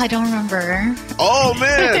 I don't remember. Oh,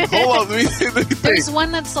 man. Hold on. Let me think. There's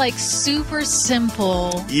one that's super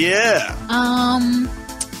simple. Yeah.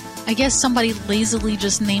 I guess somebody lazily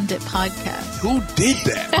just named it podcast. Who did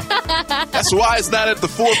that? That's why it's not at the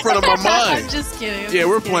forefront of my mind. I'm just kidding. Yeah,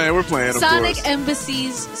 we're playing, of Sonic course.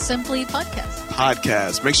 Embassy's Simply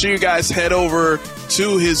Podcast. Make sure you guys head over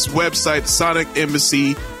to his website,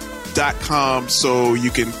 sonicembassy.com, so you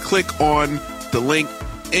can click on the link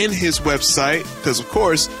in his website, because of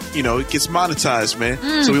course, you know, it gets monetized, man.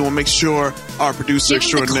 So we want to make sure our producer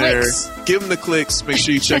extraordinaire, give him the clicks. Make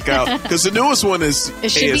sure you check out, because the newest one is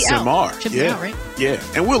ASMR. Should be out, right? Yeah,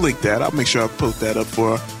 and we'll link that. I'll make sure I put that up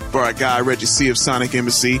for our guy Reggie C of Sonic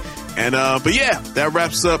Embassy. And but yeah, that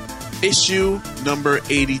wraps up issue number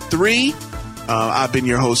 83. I've been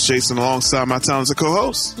your host, Jason, alongside my talented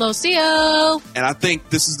co-host, Lucio. And I think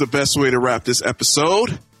this is the best way to wrap this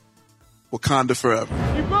episode. Wakanda forever.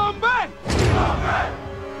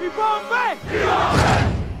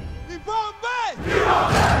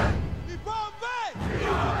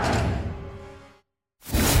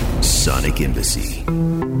 Sonic Embassy.